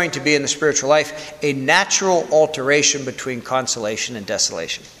there is going to be in the spiritual life a natural alteration between consolation and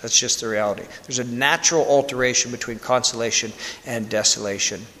desolation. That's just the reality. There's a natural alteration between consolation and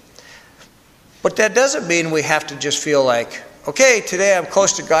desolation. But that doesn't mean we have to just feel okay, today I'm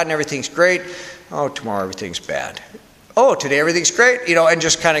close to God and everything's great. Oh, tomorrow everything's bad. Oh, today everything's great, and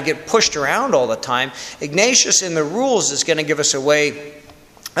just kind of get pushed around all the time. Ignatius in the rules is going to give us a way.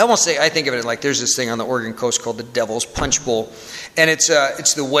 I think of it there's this thing on the Oregon coast called the Devil's Punch Bowl, and it's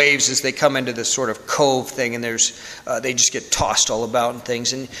the waves as they come into this sort of cove thing, and they just get tossed all about and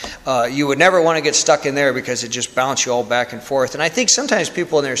things, and you would never want to get stuck in there because it just bounces you all back and forth. And I think sometimes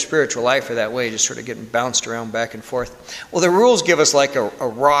people in their spiritual life are that way, just sort of getting bounced around back and forth. Well, the rules give us a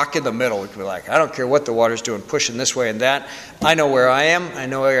rock in the middle. We can be I don't care what the water's doing, pushing this way and that. I know where I am. I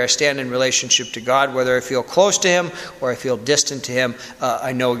know where I stand in relationship to God, whether I feel close to Him or I feel distant to Him.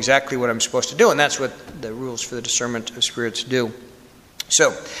 I know exactly what I'm supposed to do, and that's what the rules for the discernment of spirits do.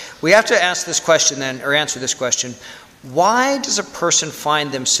 So we have to ask this question then, or answer this question: why does a person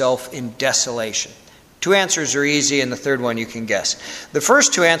find themselves in desolation? Two answers are easy, and the third one you can guess. The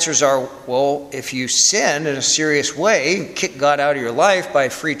first two answers are, well, if you sin in a serious way, kick God out of your life by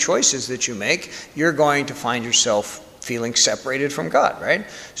free choices that you make, you're going to find yourself feeling separated from God, right?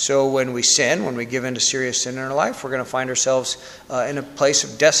 So when we sin, when we give into serious sin in our life, we're going to find ourselves in a place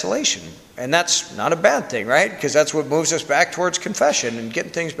of desolation. And that's not a bad thing, right? Because that's what moves us back towards confession and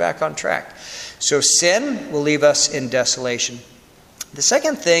getting things back on track. So sin will leave us in desolation. The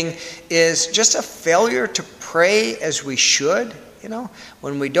second thing is just a failure to pray as we should.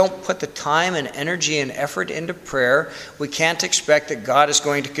 When we don't put the time and energy and effort into prayer, we can't expect that God is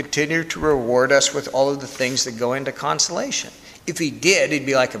going to continue to reward us with all of the things that go into consolation. If he did, he'd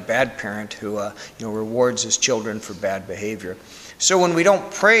be like a bad parent who rewards his children for bad behavior. So when we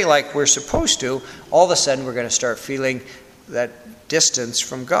don't pray like we're supposed to, all of a sudden we're going to start feeling that distance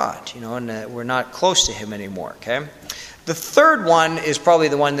from God, and that we're not close to him anymore, okay? The third one is probably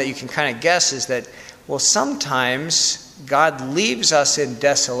the one that you can kind of guess, is that, well, sometimes God leaves us in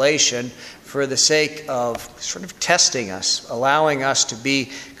desolation for the sake of sort of testing us, allowing us to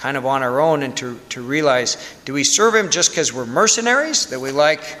be kind of on our own and to realize, do we serve him just because we're mercenaries, that we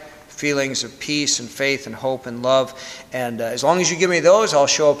like feelings of peace and faith and hope and love, and as long as you give me those, I'll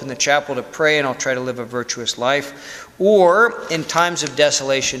show up in the chapel to pray and I'll try to live a virtuous life? Or in times of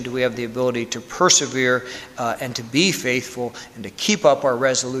desolation, do we have the ability to persevere and to be faithful and to keep up our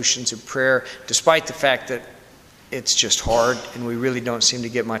resolutions of prayer despite the fact that it's just hard and we really don't seem to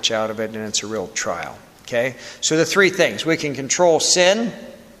get much out of it and it's a real trial? Okay? So the three things: we can control sin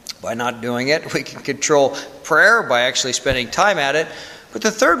by not doing it. We can control prayer by actually spending time at it. But the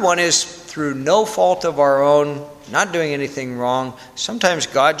third one is, through no fault of our own, not doing anything wrong, sometimes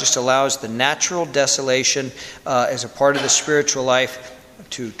God just allows the natural desolation as a part of the spiritual life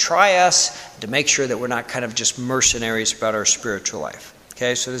to try us, to make sure that we're not kind of just mercenaries about our spiritual life.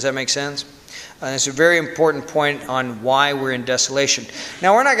 Okay, so does that make sense? It's a very important point on why we're in desolation.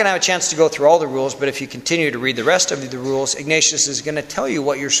 Now, we're not going to have a chance to go through all the rules, but if you continue to read the rest of the rules, Ignatius is going to tell you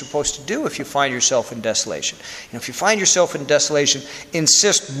what you're supposed to do if you find yourself in desolation. If you find yourself in desolation,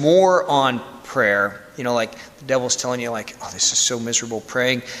 insist more on prayer. Like the devil's telling you, like, oh, this is so miserable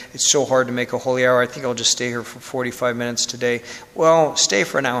praying. It's so hard to make a holy hour. I think I'll just stay here for 45 minutes today. Well, stay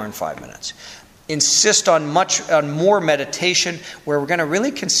for an hour and 5 minutes. Insist on more meditation, where we're going to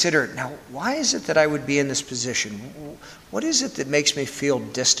really consider, now, why is it that I would be in this position? What is it that makes me feel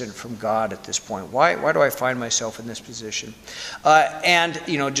distant from God at this point? Why do I find myself in this position? And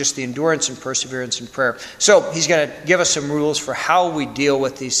just the endurance and perseverance in prayer. So he's going to give us some rules for how we deal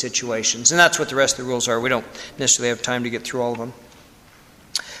with these situations. And that's what the rest of the rules are. We don't necessarily have time to get through all of them.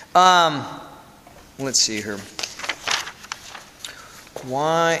 Let's see here.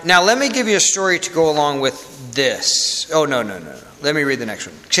 Why? Now, let me give you a story to go along with this. Oh, no. Let me read the next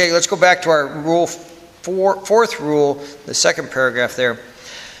one. Okay, let's go back to our rule, fourth rule, the second paragraph there.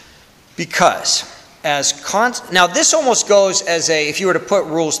 Because, now this almost goes as if you were to put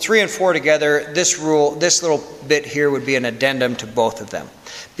rules 3 and 4 together, this little bit here would be an addendum to both of them.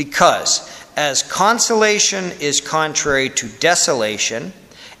 Because, as consolation is contrary to desolation,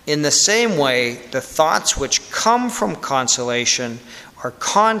 in the same way, the thoughts which come from consolation are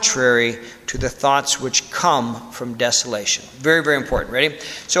contrary to the thoughts which come from desolation. Very, very important. Ready?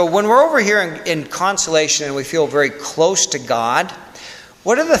 So when we're over here in consolation and we feel very close to God,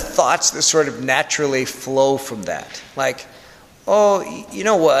 what are the thoughts that sort of naturally flow from that? Like, oh, you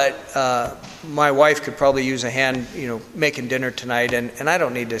know what? My wife could probably use a hand, making dinner tonight, and I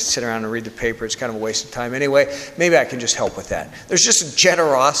don't need to sit around and read the paper. It's kind of a waste of time anyway. Maybe I can just help with that. There's just a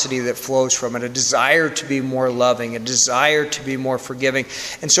generosity that flows from it, a desire to be more loving, a desire to be more forgiving.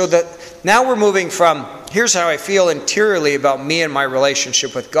 And so now we're moving from, here's how I feel interiorly about me and my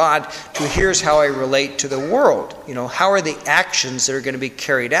relationship with God, to here's how I relate to the world. How are the actions that are going to be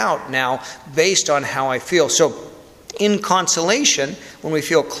carried out now based on how I feel? So, in consolation, when we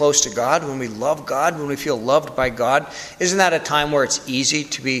feel close to God, when we love God, when we feel loved by God, isn't that a time where it's easy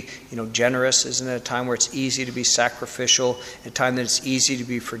to be, generous? Isn't it a time where it's easy to be sacrificial? A time that it's easy to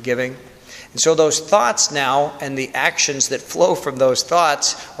be forgiving? And so those thoughts now and the actions that flow from those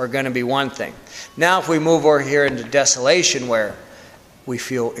thoughts are going to be one thing. Now if we move over here into desolation, where we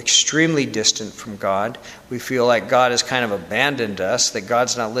feel extremely distant from God. We feel like God has kind of abandoned us, that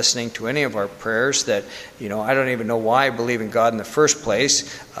God's not listening to any of our prayers, that, I don't even know why I believe in God in the first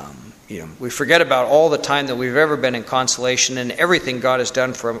place. We forget about all the time that we've ever been in consolation and everything God has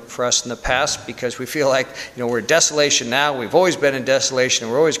done for us in the past, because we feel like, we're in desolation now. We've always been in desolation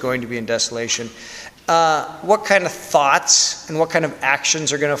and we're always going to be in desolation. what kind of thoughts and what kind of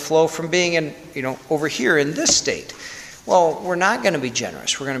actions are going to flow from being in, over here in this state? Well, we're not going to be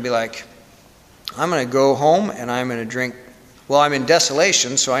generous. We're going to be like, I'm going to go home and I'm going to drink. Well, I'm in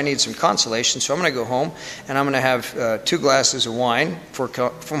desolation, so I need some consolation. So I'm going to go home and I'm going to have 2 glasses of wine for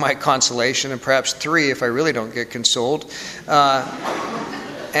my consolation, and perhaps 3 if I really don't get consoled.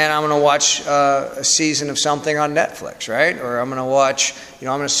 And I'm going to watch a season of something on Netflix, right? Or I'm going to watch, I'm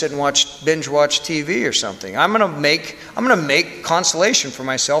going to sit and binge watch TV or something. I'm going to make consolation for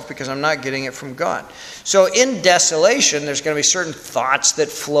myself because I'm not getting it from God. So in desolation, there's going to be certain thoughts that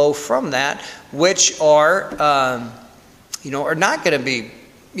flow from that, which are not going to be,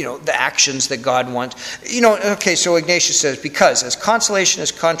 the actions that God wants. Okay, so Ignatius says, because as consolation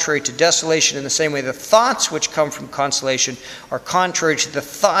is contrary to desolation, in the same way the thoughts which come from consolation are contrary to the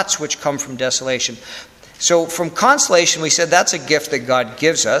thoughts which come from desolation. So from consolation, we said that's a gift that God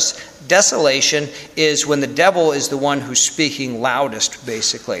gives us. Desolation is when the devil is the one who's speaking loudest,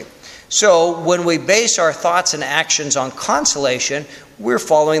 basically. So when we base our thoughts and actions on consolation, we're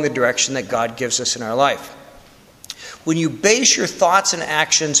following the direction that God gives us in our life. When you base your thoughts and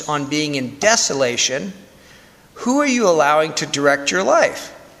actions on being in desolation, who are you allowing to direct your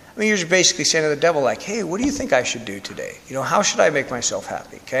life? I mean, you're just basically saying to the devil, like, hey, what do you think I should do today? How should I make myself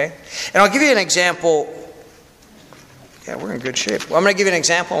happy, okay? And I'll give you an example. Yeah, we're in good shape. Well, I'm going to give you an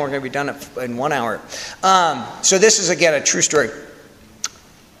example, and we're going to be done in 1 hour. So this is, again, a true story.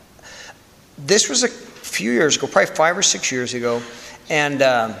 This was a few years ago, probably 5 or 6 years ago, and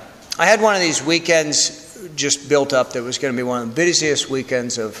I had one of these weekends just built up that was going to be one of the busiest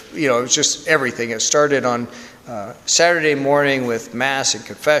weekends of, it was just everything. It started on Saturday morning with Mass and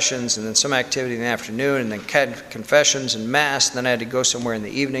confessions, and then some activity in the afternoon, and then confessions and Mass, and then I had to go somewhere in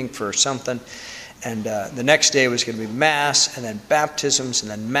the evening for something. And the next day was going to be Mass, and then baptisms, and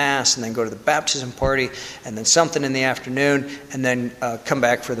then Mass, and then go to the baptism party, and then something in the afternoon, and then come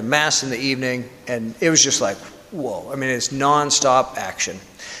back for the Mass in the evening. And it was just like, whoa. I mean, it's nonstop action.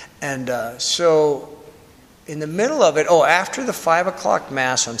 And so in the middle of it, after the 5 o'clock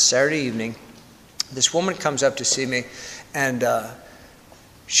Mass on Saturday evening, this woman comes up to see me, and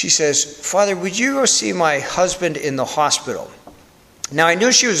she says, Father, would you go see my husband in the hospital? Now, I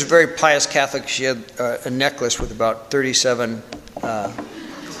knew she was a very pious Catholic. She had a necklace with about 37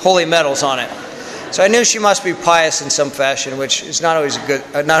 holy medals on it. So I knew she must be pious in some fashion, which is not always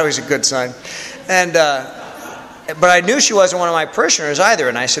a good sign. And but I knew she wasn't one of my parishioners either.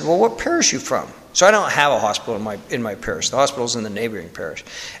 And I said, well, what parish are you from? So I don't have a hospital in my parish. The hospital's in the neighboring parish.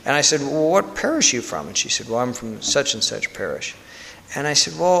 And I said, well, what parish are you from? And she said, well, I'm from such and such parish. And I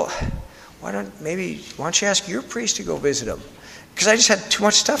said, well, why don't you ask your priest to go visit him? Because I just had too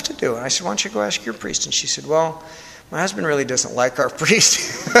much stuff to do. And I said, why don't you go ask your priest? And she said, well, my husband really doesn't like our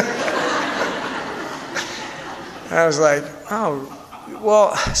priest. And I was like, oh,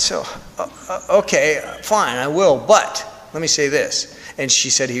 well, so, okay, fine, I will. But let me say this. And she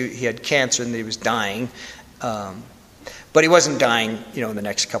said he had cancer and that he was dying. But he wasn't dying, in the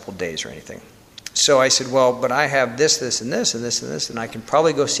next couple of days or anything. So I said, well, but I have this, this, and this, and this, and this, and I can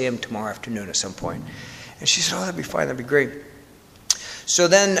probably go see him tomorrow afternoon at some point. And she said, oh, that'd be fine, that'd be great. So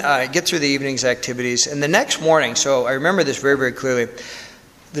then I get through the evening's activities, and the next morning, so I remember this very, very clearly,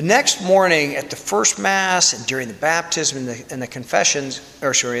 the next morning at the first Mass and during the baptism and the confessions,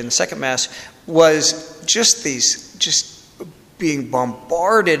 in the second Mass, was just being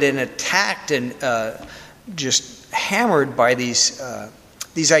bombarded and attacked and just hammered by these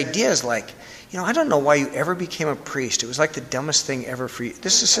ideas like, I don't know why you ever became a priest. It was like the dumbest thing ever for you.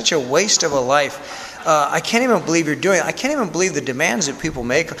 This is such a waste of a life. I can't even believe you're doing it. I can't even believe the demands that people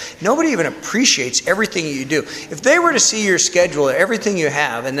make. Nobody even appreciates everything you do. If they were to see your schedule, everything you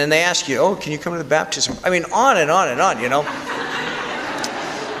have, and then they ask you, can you come to the baptism? I mean, on and on and on,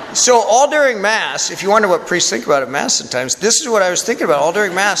 So all during Mass, if you wonder what priests think about at Mass sometimes, this is what I was thinking about all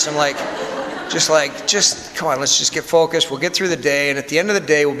during Mass. I'm like, just come on, let's just get focused. We'll get through the day, and at the end of the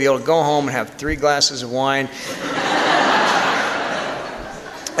day, we'll be able to go home and have 3 glasses of wine.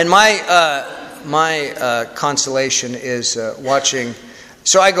 And my consolation is watching.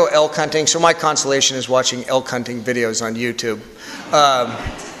 So I go elk hunting. So my consolation is watching elk hunting videos on YouTube.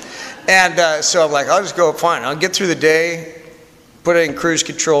 So I'm like, I'll just go. Fine, I'll get through the day, put it in cruise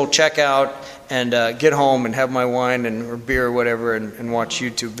control, check out, and get home and have my wine or beer or whatever, and watch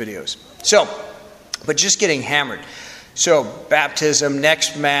YouTube videos. So, but just getting hammered. So, baptism,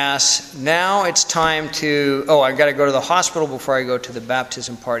 next Mass. Now it's time to, I've got to go to the hospital before I go to the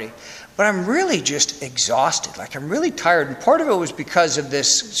baptism party. but I'm really just exhausted. Like, I'm really tired. And part of it was because of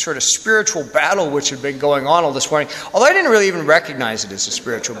this sort of spiritual battle which had been going on all this morning. Although I didn't really even recognize it as a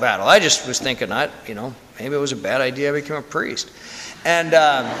spiritual battle. I just was thinking, maybe it was a bad idea I became a priest. And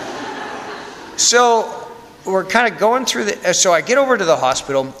so we're kind of going through so I get over to the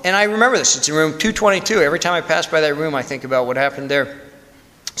hospital, and I remember this. It's in room 222. Every time I pass by that room, I think about what happened there.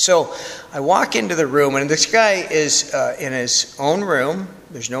 So I walk into the room, and this guy is in his own room.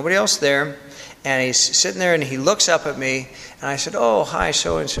 There's nobody else there. And he's sitting there, and he looks up at me, and I said, "Oh, hi,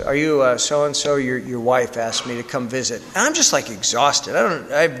 so-and-so. Are you so-and-so? Your wife asked me to come visit." And I'm just like exhausted.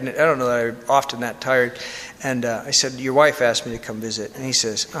 I don't know that I'm often that tired. And I said, "Your wife asked me to come visit." And he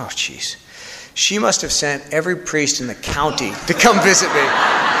says, "Oh, jeez. She must have sent every priest in the county to come visit me."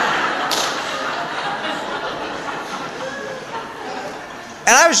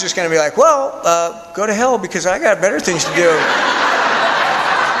 And I was just going to be like, "Well, go to hell, because I got better things to do."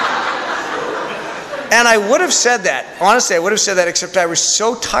 And I would have said that. Honestly, I would have said that, except I was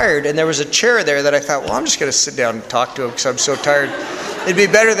so tired, and there was a chair there that I thought, well, I'm just going to sit down and talk to him because I'm so tired. It'd be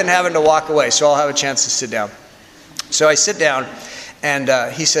better than having to walk away, so I'll have a chance to sit down. So I sit down. And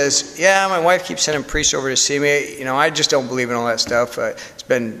he says, "Yeah, my wife keeps sending priests over to see me. I just don't believe in all that stuff. I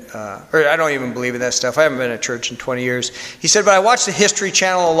don't even believe in that stuff. I haven't been at church in 20 years. He said, "But I watch the History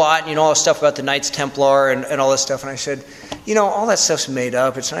Channel a lot, all the stuff about the Knights Templar and all this stuff." And I said, "All that stuff's made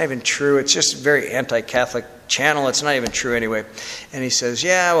up. It's not even true. It's just a very anti-Catholic channel. It's not even true anyway." And he says,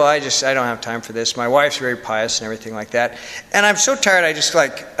 "Yeah, well, I don't have time for this. My wife's very pious and everything like that." And I'm so tired,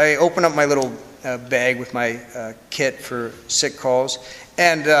 I open up my little bag with my kit for sick calls,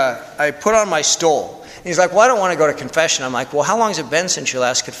 and I put on my stole. And he's like, "Well, I don't want to go to confession." I'm like, "Well, how long has it been since your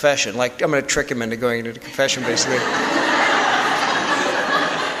last confession?" Like, I'm going to trick him into going into confession, basically.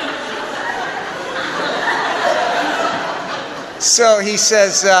 So he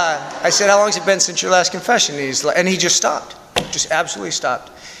says, I said, "How long has it been since your last confession?" And he just stopped, just absolutely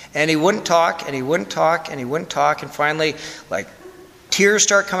stopped. And he wouldn't talk, and he wouldn't talk, and he wouldn't talk, and finally, tears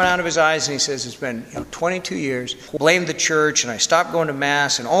start coming out of his eyes, and he says, "It's been 22 years. Blamed the church, and I stopped going to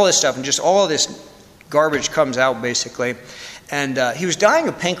Mass, and all this stuff, and just all of this garbage comes out, basically." And he was dying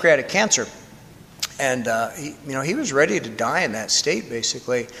of pancreatic cancer. And, he was ready to die in that state,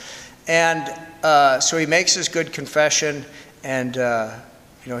 basically. And so he makes his good confession, and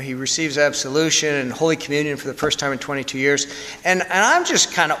he receives absolution and Holy Communion for the first time in 22 years. And I'm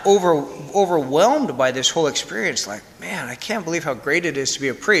just kind of overwhelmed by this whole experience. Like, man, I can't believe how great it is to be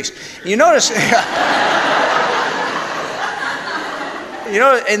a priest. You notice,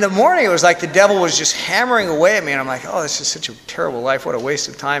 in the morning it was like the devil was just hammering away at me. And I'm like, oh, this is such a terrible life. What a waste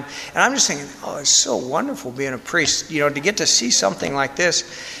of time. And I'm just thinking, oh, it's so wonderful being a priest, to get to see something like this.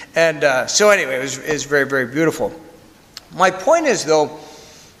 And so anyway, it was very, very beautiful. My point is, though,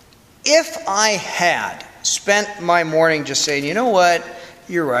 if I had spent my morning just saying, "You know what,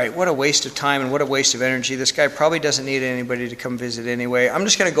 you're right, what a waste of time and what a waste of energy. This guy probably doesn't need anybody to come visit anyway. I'm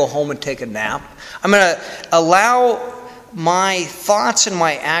just going to go home and take a nap. I'm going to allow my thoughts and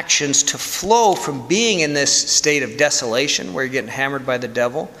my actions to flow from being in this state of desolation where you're getting hammered by the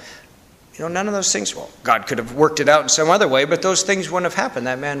devil." None of those things, well, God could have worked it out in some other way, but those things wouldn't have happened.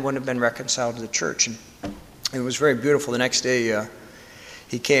 That man wouldn't have been reconciled to the church. And it was very beautiful. The next day,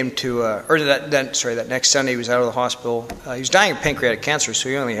 he came to, that next Sunday he was out of the hospital. He was dying of pancreatic cancer, so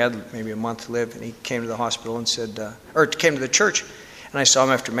he only had maybe a month to live. And he came to the hospital and said, came to the church, and I saw him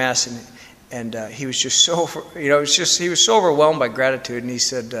after Mass, and he was just so, he was so overwhelmed by gratitude. And he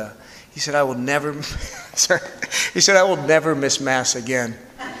said, "I will never," "I will never miss Mass again."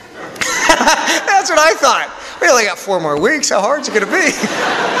 That's what I thought. We only got 4 more weeks. How hard is it going to be?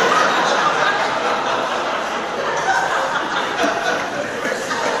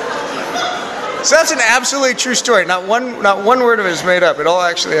 So that's an absolutely true story. Not one word of it is made up. It all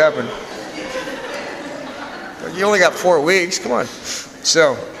actually happened. You only got 4 weeks. Come on.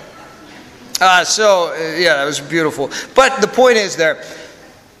 So that was beautiful. But the point is there,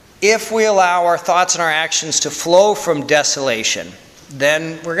 if we allow our thoughts and our actions to flow from desolation,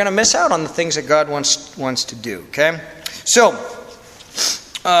 then we're going to miss out on the things that God wants to do. Okay? So,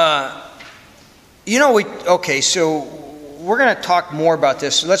 so we're going to talk more about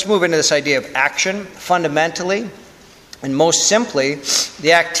this. So let's move into this idea of action. Fundamentally, and most simply,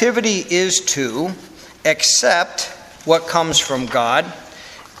 the activity is to accept what comes from God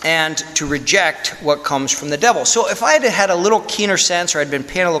and to reject what comes from the devil. So if I had a little keener sense, or I'd been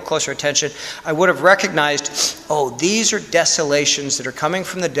paying a little closer attention, I would have recognized, oh, these are desolations that are coming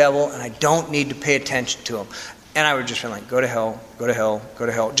from the devil, and I don't need to pay attention to them. And I would just be like, go to hell, go to hell, go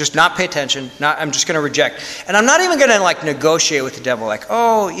to hell. Just not pay attention. I'm just going to reject. And I'm not even going to like negotiate with the devil. Like,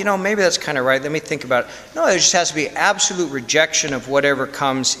 oh, maybe that's kind of right. Let me think about it. No, there just has to be absolute rejection of whatever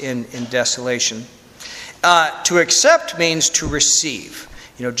comes in desolation. To accept means to receive.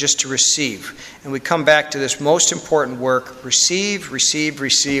 Just to receive. And we come back to this most important work. Receive, receive,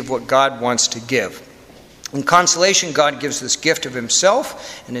 receive what God wants to give. In consolation, God gives this gift of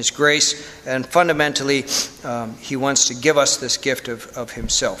himself and his grace, and fundamentally, he wants to give us this gift of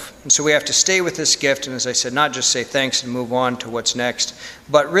himself. And so we have to stay with this gift, and as I said, not just say thanks and move on to what's next,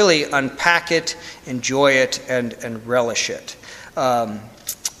 but really unpack it, enjoy it, and relish it.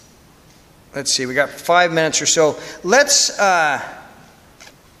 Let's see, we got 5 minutes or so.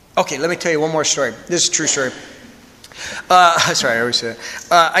 Okay, let me tell you one more story. This is a true story. Sorry, I always say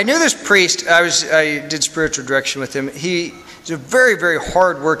that. I knew this priest. I did spiritual direction with him. He's a very, very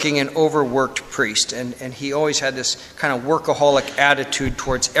hard-working and overworked priest, and he always had this kind of workaholic attitude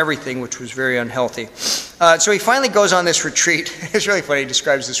towards everything, which was very unhealthy. So he finally goes on this retreat. It's really funny. He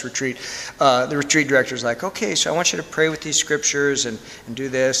describes this retreat. The retreat director's like, okay, so I want you to pray with these scriptures and do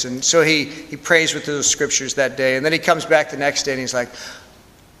this. And so he prays with those scriptures that day, and then he comes back the next day and he's like,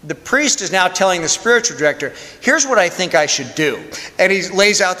 the priest is now telling the spiritual director, here's what I think I should do. And he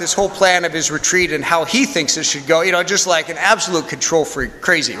lays out this whole plan of his retreat and how he thinks it should go, just like an absolute control freak,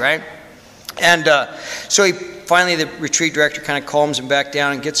 crazy, right? And so finally the retreat director kind of calms him back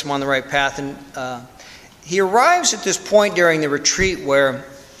down and gets him on the right path. And he arrives at this point during the retreat where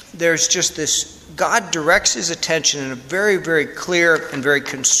there's just this, God directs his attention in a very, very clear and very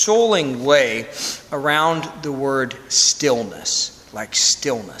consoling way around the word stillness. Like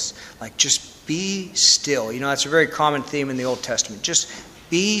stillness, like just be still. That's a very common theme in the Old Testament. Just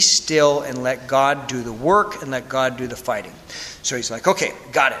be still and let God do the work and let God do the fighting. So he's like, okay,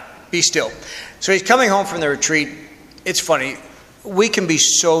 got it, be still. So he's coming home from the retreat. It's funny, we can be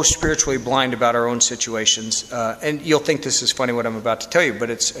so spiritually blind about our own situations, and you'll think this is funny what I'm about to tell you, but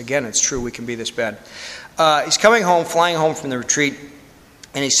it's true, we can be this bad. He's coming home, flying home from the retreat,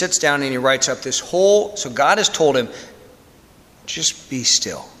 and he sits down and he writes up this whole, so God has told him, just be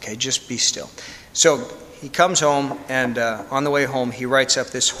still, okay? Just be still. So he comes home, and on the way home, he writes up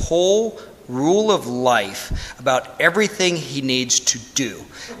this whole rule of life about everything he needs to do.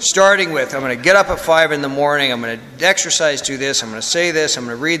 Starting with, I'm going to get up at 5 in the morning, I'm going to exercise, do this, I'm going to say this, I'm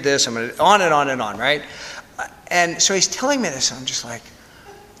going to read this, I'm going to, on and on and on, right? And so he's telling me this, and I'm just like,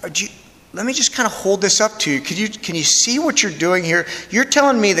 let me just kind of hold this up to you. Can you see what you're doing here? You're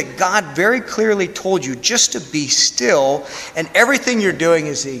telling me that God very clearly told you just to be still, and everything you're doing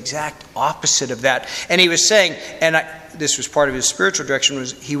is the exact opposite of that. And he was saying, this was part of his spiritual direction,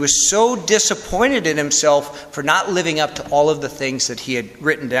 he was so disappointed in himself for not living up to all of the things that he had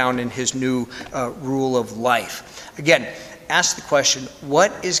written down in his new rule of life. Again, ask the question,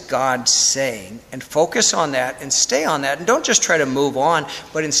 what is God saying? And focus on that and stay on that. And don't just try to move on,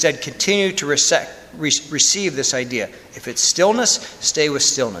 but instead continue to receive this idea. If it's stillness, stay with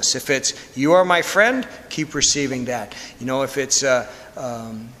stillness. If it's, you are my friend, keep receiving that. If it's the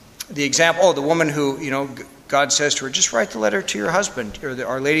example, the woman who, God says to her, just write the letter to your husband. Or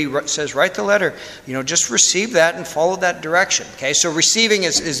Our Lady says, write the letter. Just receive that and follow that direction. Okay, so receiving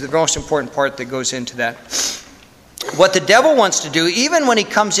is the most important part that goes into that. What the devil wants to do, even when he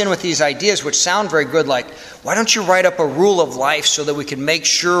comes in with these ideas, which sound very good, like, why don't you write up a rule of life so that we can make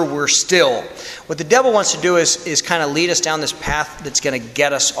sure we're still? What the devil wants to do is kind of lead us down this path that's going to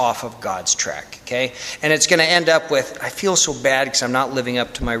get us off of God's track, okay? And it's going to end up with, I feel so bad because I'm not living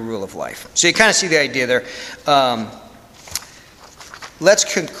up to my rule of life. So you kind of see the idea there. Let's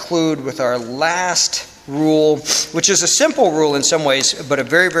conclude with our last rule, which is a simple rule in some ways, but a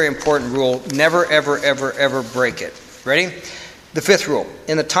very, very important rule. Never, ever, ever, ever break it. Ready? The 5th rule.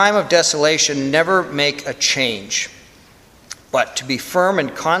 In the time of desolation, never make a change, but to be firm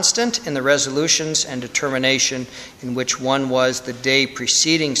and constant in the resolutions and determination in which one was the day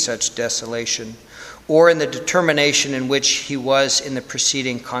preceding such desolation, or in the determination in which he was in the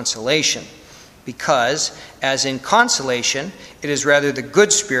preceding consolation. Because, as in consolation, it is rather the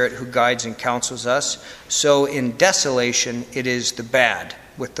good spirit who guides and counsels us, so in desolation it is the bad,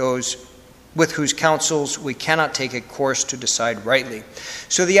 with whose counsels we cannot take a course to decide rightly.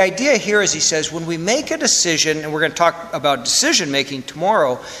 So the idea here is, he says, when we make a decision, and we're going to talk about decision making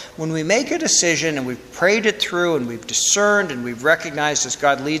tomorrow, when we make a decision and we've prayed it through and we've discerned and we've recognized as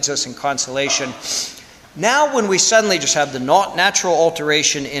God leads us in consolation, Now when we suddenly just have the natural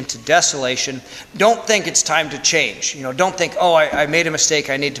alteration into desolation, don't think it's time to change. Don't think, oh, I made a mistake,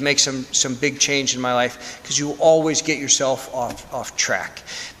 I need to make some big change in my life, because you will always get yourself off track.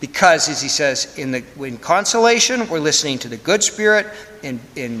 Because, as he says, in consolation, we're listening to the good spirit,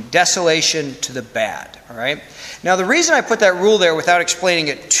 in desolation to the bad. All right? Now the reason I put that rule there without explaining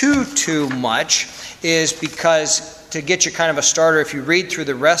it too much is because, to get you kind of a starter, if you read through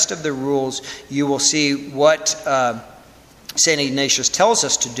the rest of the rules, you will see what St. Ignatius tells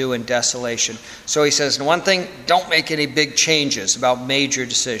us to do in desolation. So he says, in one thing, don't make any big changes about major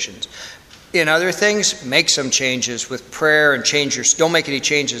decisions. In other things, make some changes with prayer and don't make any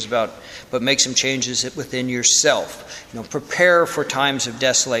changes but make some changes within yourself. Prepare for times of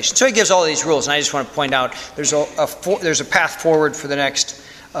desolation. So he gives all these rules, and I just want to point out there's a path forward for the next.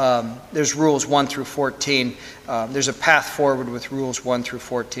 There's rules 1 through 14. There's a path forward with rules 1 through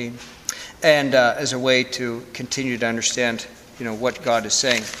 14, and as a way to continue to understand, what God is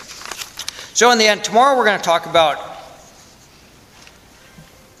saying. So in the end, tomorrow we're going to talk about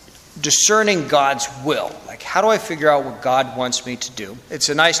discerning God's will. Like, how do I figure out what God wants me to do? It's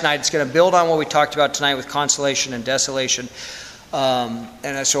a nice night. It's going to build on what we talked about tonight with consolation and desolation,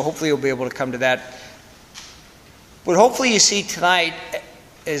 and so hopefully you'll be able to come to that. But hopefully you see tonight,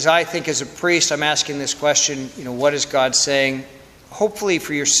 as I think as a priest, I'm asking this question, what is God saying? Hopefully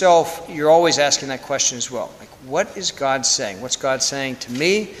for yourself, you're always asking that question as well. Like, what is God saying? What's God saying to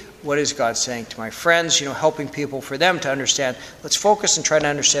me? What is God saying to my friends? Helping people, for them to understand. Let's focus and try to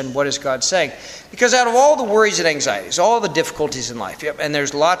understand what is God saying. Because out of all the worries and anxieties, all the difficulties in life, and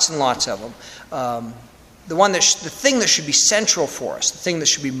there's lots and lots of them, the thing that should be central for us, the thing that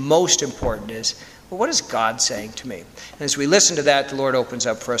should be most important is, well, what is God saying to me? And as we listen to that, the Lord opens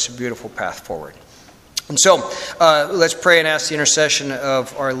up for us a beautiful path forward. And so, let's pray and ask the intercession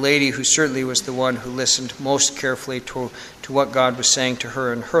of Our Lady, who certainly was the one who listened most carefully to what God was saying to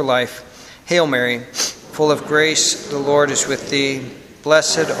her in her life. Hail Mary, full of grace, the Lord is with thee.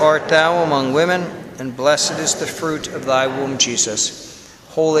 Blessed art thou among women, and blessed is the fruit of thy womb, Jesus.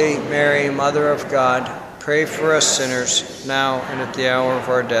 Holy Mary, Mother of God, pray for us sinners, now and at the hour of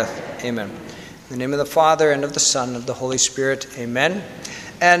our death. Amen. In the name of the Father, and of the Son, and of the Holy Spirit. Amen.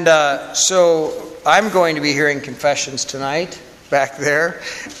 And so I'm going to be hearing confessions tonight back there.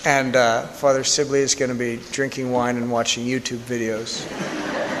 And Father Sibley is going to be drinking wine and watching YouTube videos.